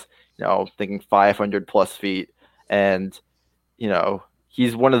baseballs, thinking 500 plus feet. And,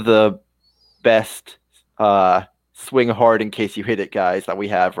 he's one of the best swing hard in case you hit it guys that we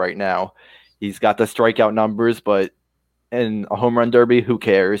have right now. He's got the strikeout numbers, but in a home run derby, who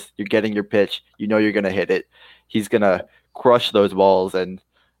cares? You're getting your pitch. You're going to hit it. He's going to crush those balls. And,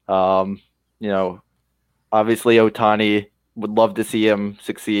 obviously Ohtani, would love to see him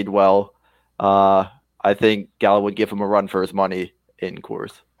succeed well. I think Gallo would give him a run for his money in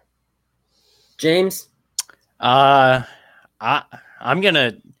Coors. James? I'm going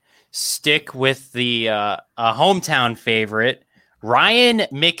to stick with the hometown favorite, Ryan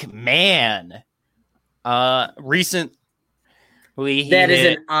McMahon. Recently, that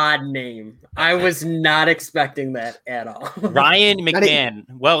is an odd name. I was not expecting that at all. Ryan McMahon.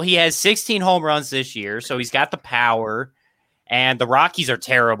 Well, he has 16 home runs this year, so he's got the power, and the Rockies are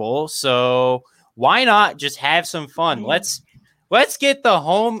terrible. So why not just have some fun? Let's get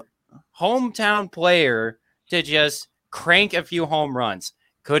the hometown player to just crank a few home runs.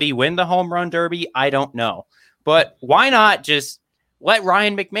 Could he win the home run derby? I don't know. But why not just let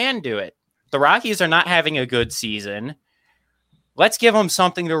Ryan McMahon do it? The Rockies are not having a good season. Let's give him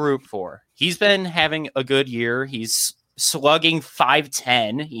something to root for. He's been having a good year. He's slugging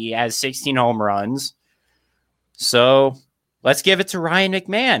 .510. He has 16 home runs. So let's give it to Ryan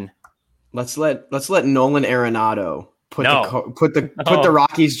McMahon. Let's let Nolan Arenado put the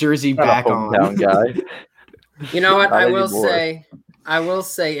Rockies jersey back on. Guy. You know what? I will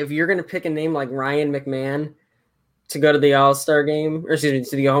say, if you're going to pick a name like Ryan McMahon to go to the All-Star game, or excuse me,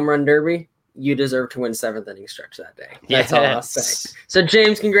 to the Home Run Derby, you deserve to win 7th inning stretch that day. That's all I'll say. So,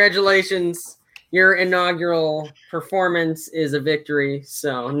 James, congratulations. Your inaugural performance is a victory.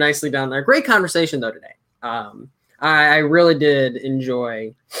 So, nicely done there. Great conversation, though, today. I really did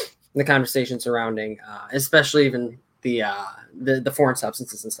enjoy the conversation surrounding, especially even the foreign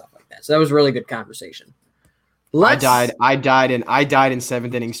substances and stuff like that. So, that was a really good conversation. I died in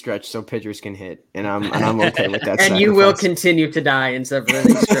 7th inning stretch, so pitchers can hit, and I'm okay with that. And you will continue to die in 7th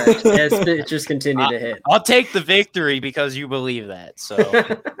inning stretch as pitchers continue to hit. I'll take the victory because you believe that. So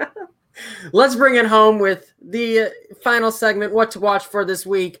let's bring it home with the final segment, what to watch for this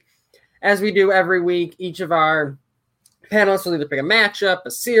week. As we do every week, each of our panelists will either pick a matchup,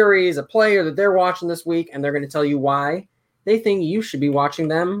 a series, a player that they're watching this week, and they're going to tell you why they think you should be watching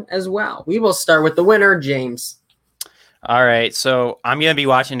them as well. We will start with the winner, James. All right, so I'm going to be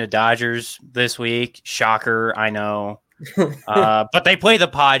watching the Dodgers this week. Shocker, I know. But they play the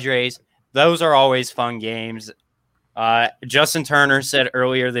Padres. Those are always fun games. Justin Turner said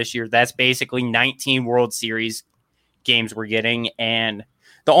earlier this year that's basically 19 World Series games we're getting. And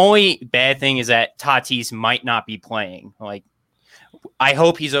the only bad thing is that Tatis might not be playing. I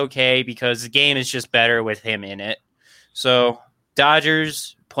hope he's okay because the game is just better with him in it. So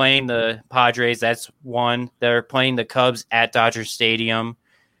Dodgers playing the Padres, that's one. They're playing the Cubs at Dodger Stadium.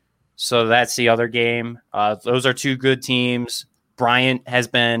 So that's the other game. Those are two good teams. Bryant has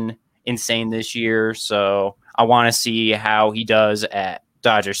been insane this year, so I want to see how he does at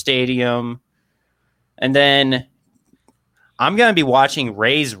Dodger Stadium. And then I'm going to be watching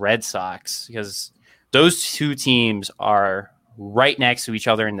Rays Red Sox because those two teams are right next to each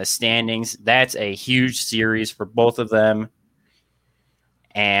other in the standings. That's a huge series for both of them.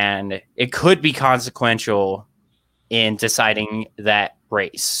 And it could be consequential in deciding that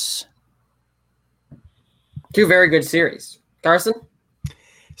race. Two very good series. Carson?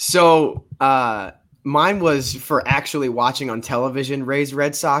 So mine was for actually watching on television, Rays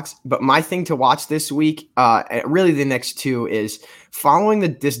Red Sox. But my thing to watch this week, really the next two, is following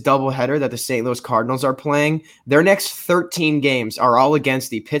this doubleheader that the St. Louis Cardinals are playing. Their next 13 games are all against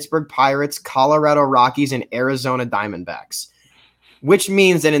the Pittsburgh Pirates, Colorado Rockies, and Arizona Diamondbacks. Which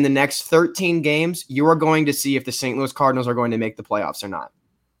means that in the next 13 games, you are going to see if the St. Louis Cardinals are going to make the playoffs or not.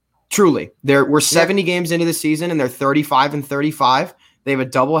 Truly. We're 70 games into the season, and they're 35-35. They have a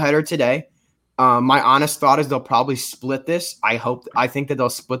doubleheader today. My honest thought is they'll probably split this. I think that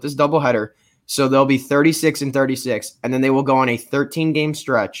they'll split this doubleheader. So they'll be 36-36, and then they will go on a 13-game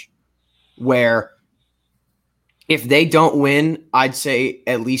stretch where if they don't win, I'd say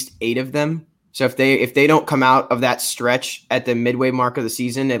at least 8 of them. So if they don't come out of that stretch at the midway mark of the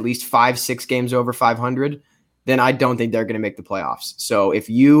season, at least 5-6 games over 500, then I don't think they're going to make the playoffs. So if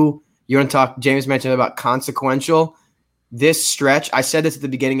you want to talk, James mentioned about consequential, this stretch, I said this at the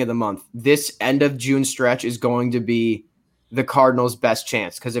beginning of the month, this end of June stretch is going to be the Cardinals' best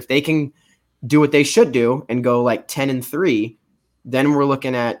chance. Because if they can do what they should do and go like 10-3, then we're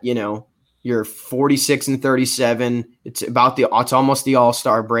looking at, you're 46-37. It's almost the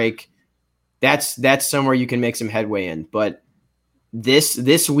All-Star break. That's somewhere you can make some headway in. But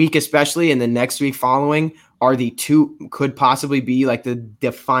this week especially and the next week following are the two, could possibly be like the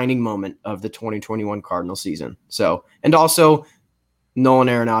defining moment of the 2021 Cardinal season. So, and also Nolan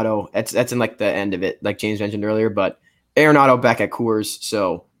Arenado, that's in like the end of it, like James mentioned earlier, but Arenado back at Coors,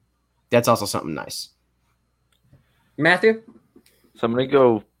 so that's also something nice. Matthew? So I'm going to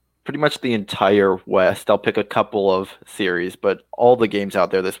go pretty much the entire West. I'll pick a couple of series, but all the games out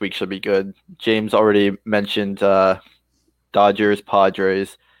there this week should be good. James already mentioned Dodgers,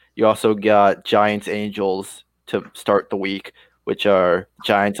 Padres. You also got Giants, Angels to start the week, which are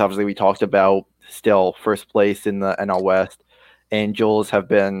Giants, obviously we talked about, still first place in the NL West. Angels have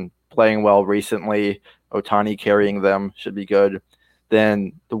been playing well recently. Ohtani carrying them should be good.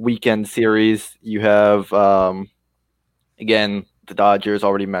 Then the weekend series, you have, again, the Dodgers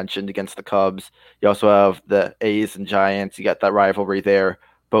already mentioned against the Cubs. You also have the A's and Giants. You got that rivalry there.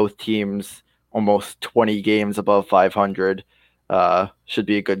 Both teams almost 20 games above 500. Should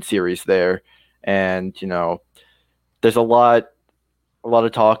be a good series there. And, there's a lot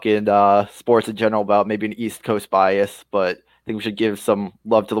of talk in sports in general about maybe an East Coast bias, but I think we should give some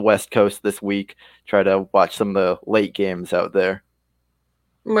love to the West Coast this week. Try to watch some of the late games out there.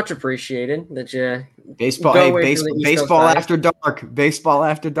 Much appreciated that you baseball after dark. Baseball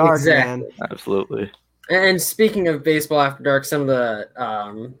after dark, exactly. Man. Absolutely. And speaking of baseball after dark, some of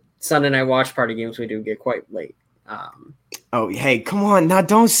the Sunday night watch party games we do get quite late. Oh, hey, come on. Now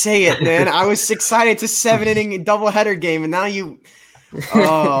don't say it, man. I was excited. It's a 7-inning doubleheader game, and now you –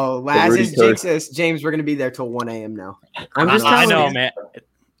 oh, Laz is jinxes. James, we're going to be there till 1 a.m. now. I know, man.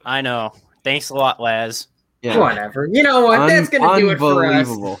 I know. Thanks a lot, Laz. Yeah. Whatever. You know what? That's going to do it for us.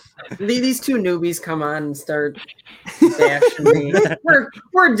 These two newbies come on and start bashing me.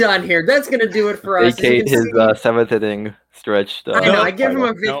 We're done here. That's going to do it for us. Vacate his seventh inning stretch. I know. I give him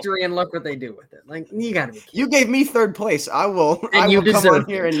a victory and look what they do with it. Like, you got to be kidding. You gave me third place. I will come on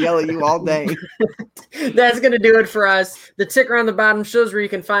here and yell at you all day. That's going to do it for us. The ticker on the bottom shows where you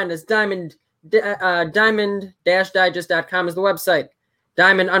can find us. Diamond-digest.com is the website.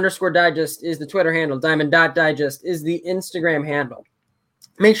 Diamond_digest is the Twitter handle. Diamond.digest is the Instagram handle.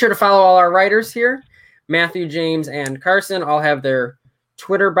 Make sure to follow all our writers here. Matthew, James, and Carson all have their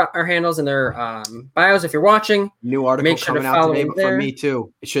Twitter handles and their bios if you're watching. New article coming out today from me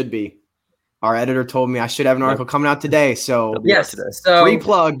too. It should be. Our editor told me I should have an article coming out today. So yes, so free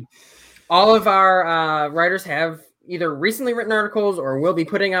plug. All of our writers have either recently written articles or will be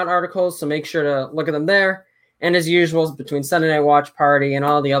putting out articles, so make sure to look at them there. And as usual, between Sunday Night Watch Party and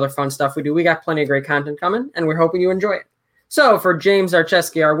all the other fun stuff we do, we got plenty of great content coming, and we're hoping you enjoy it. So for James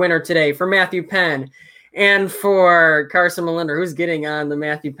Zarcheski, our winner today, for Matthew Penn, and for Carson Melinder, who's getting on the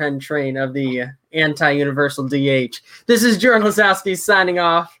Matthew Penn train of the anti-universal DH, this is Jordan Lazowski signing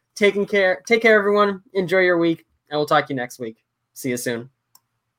off. Take care, everyone. Enjoy your week, and we'll talk to you next week. See you soon.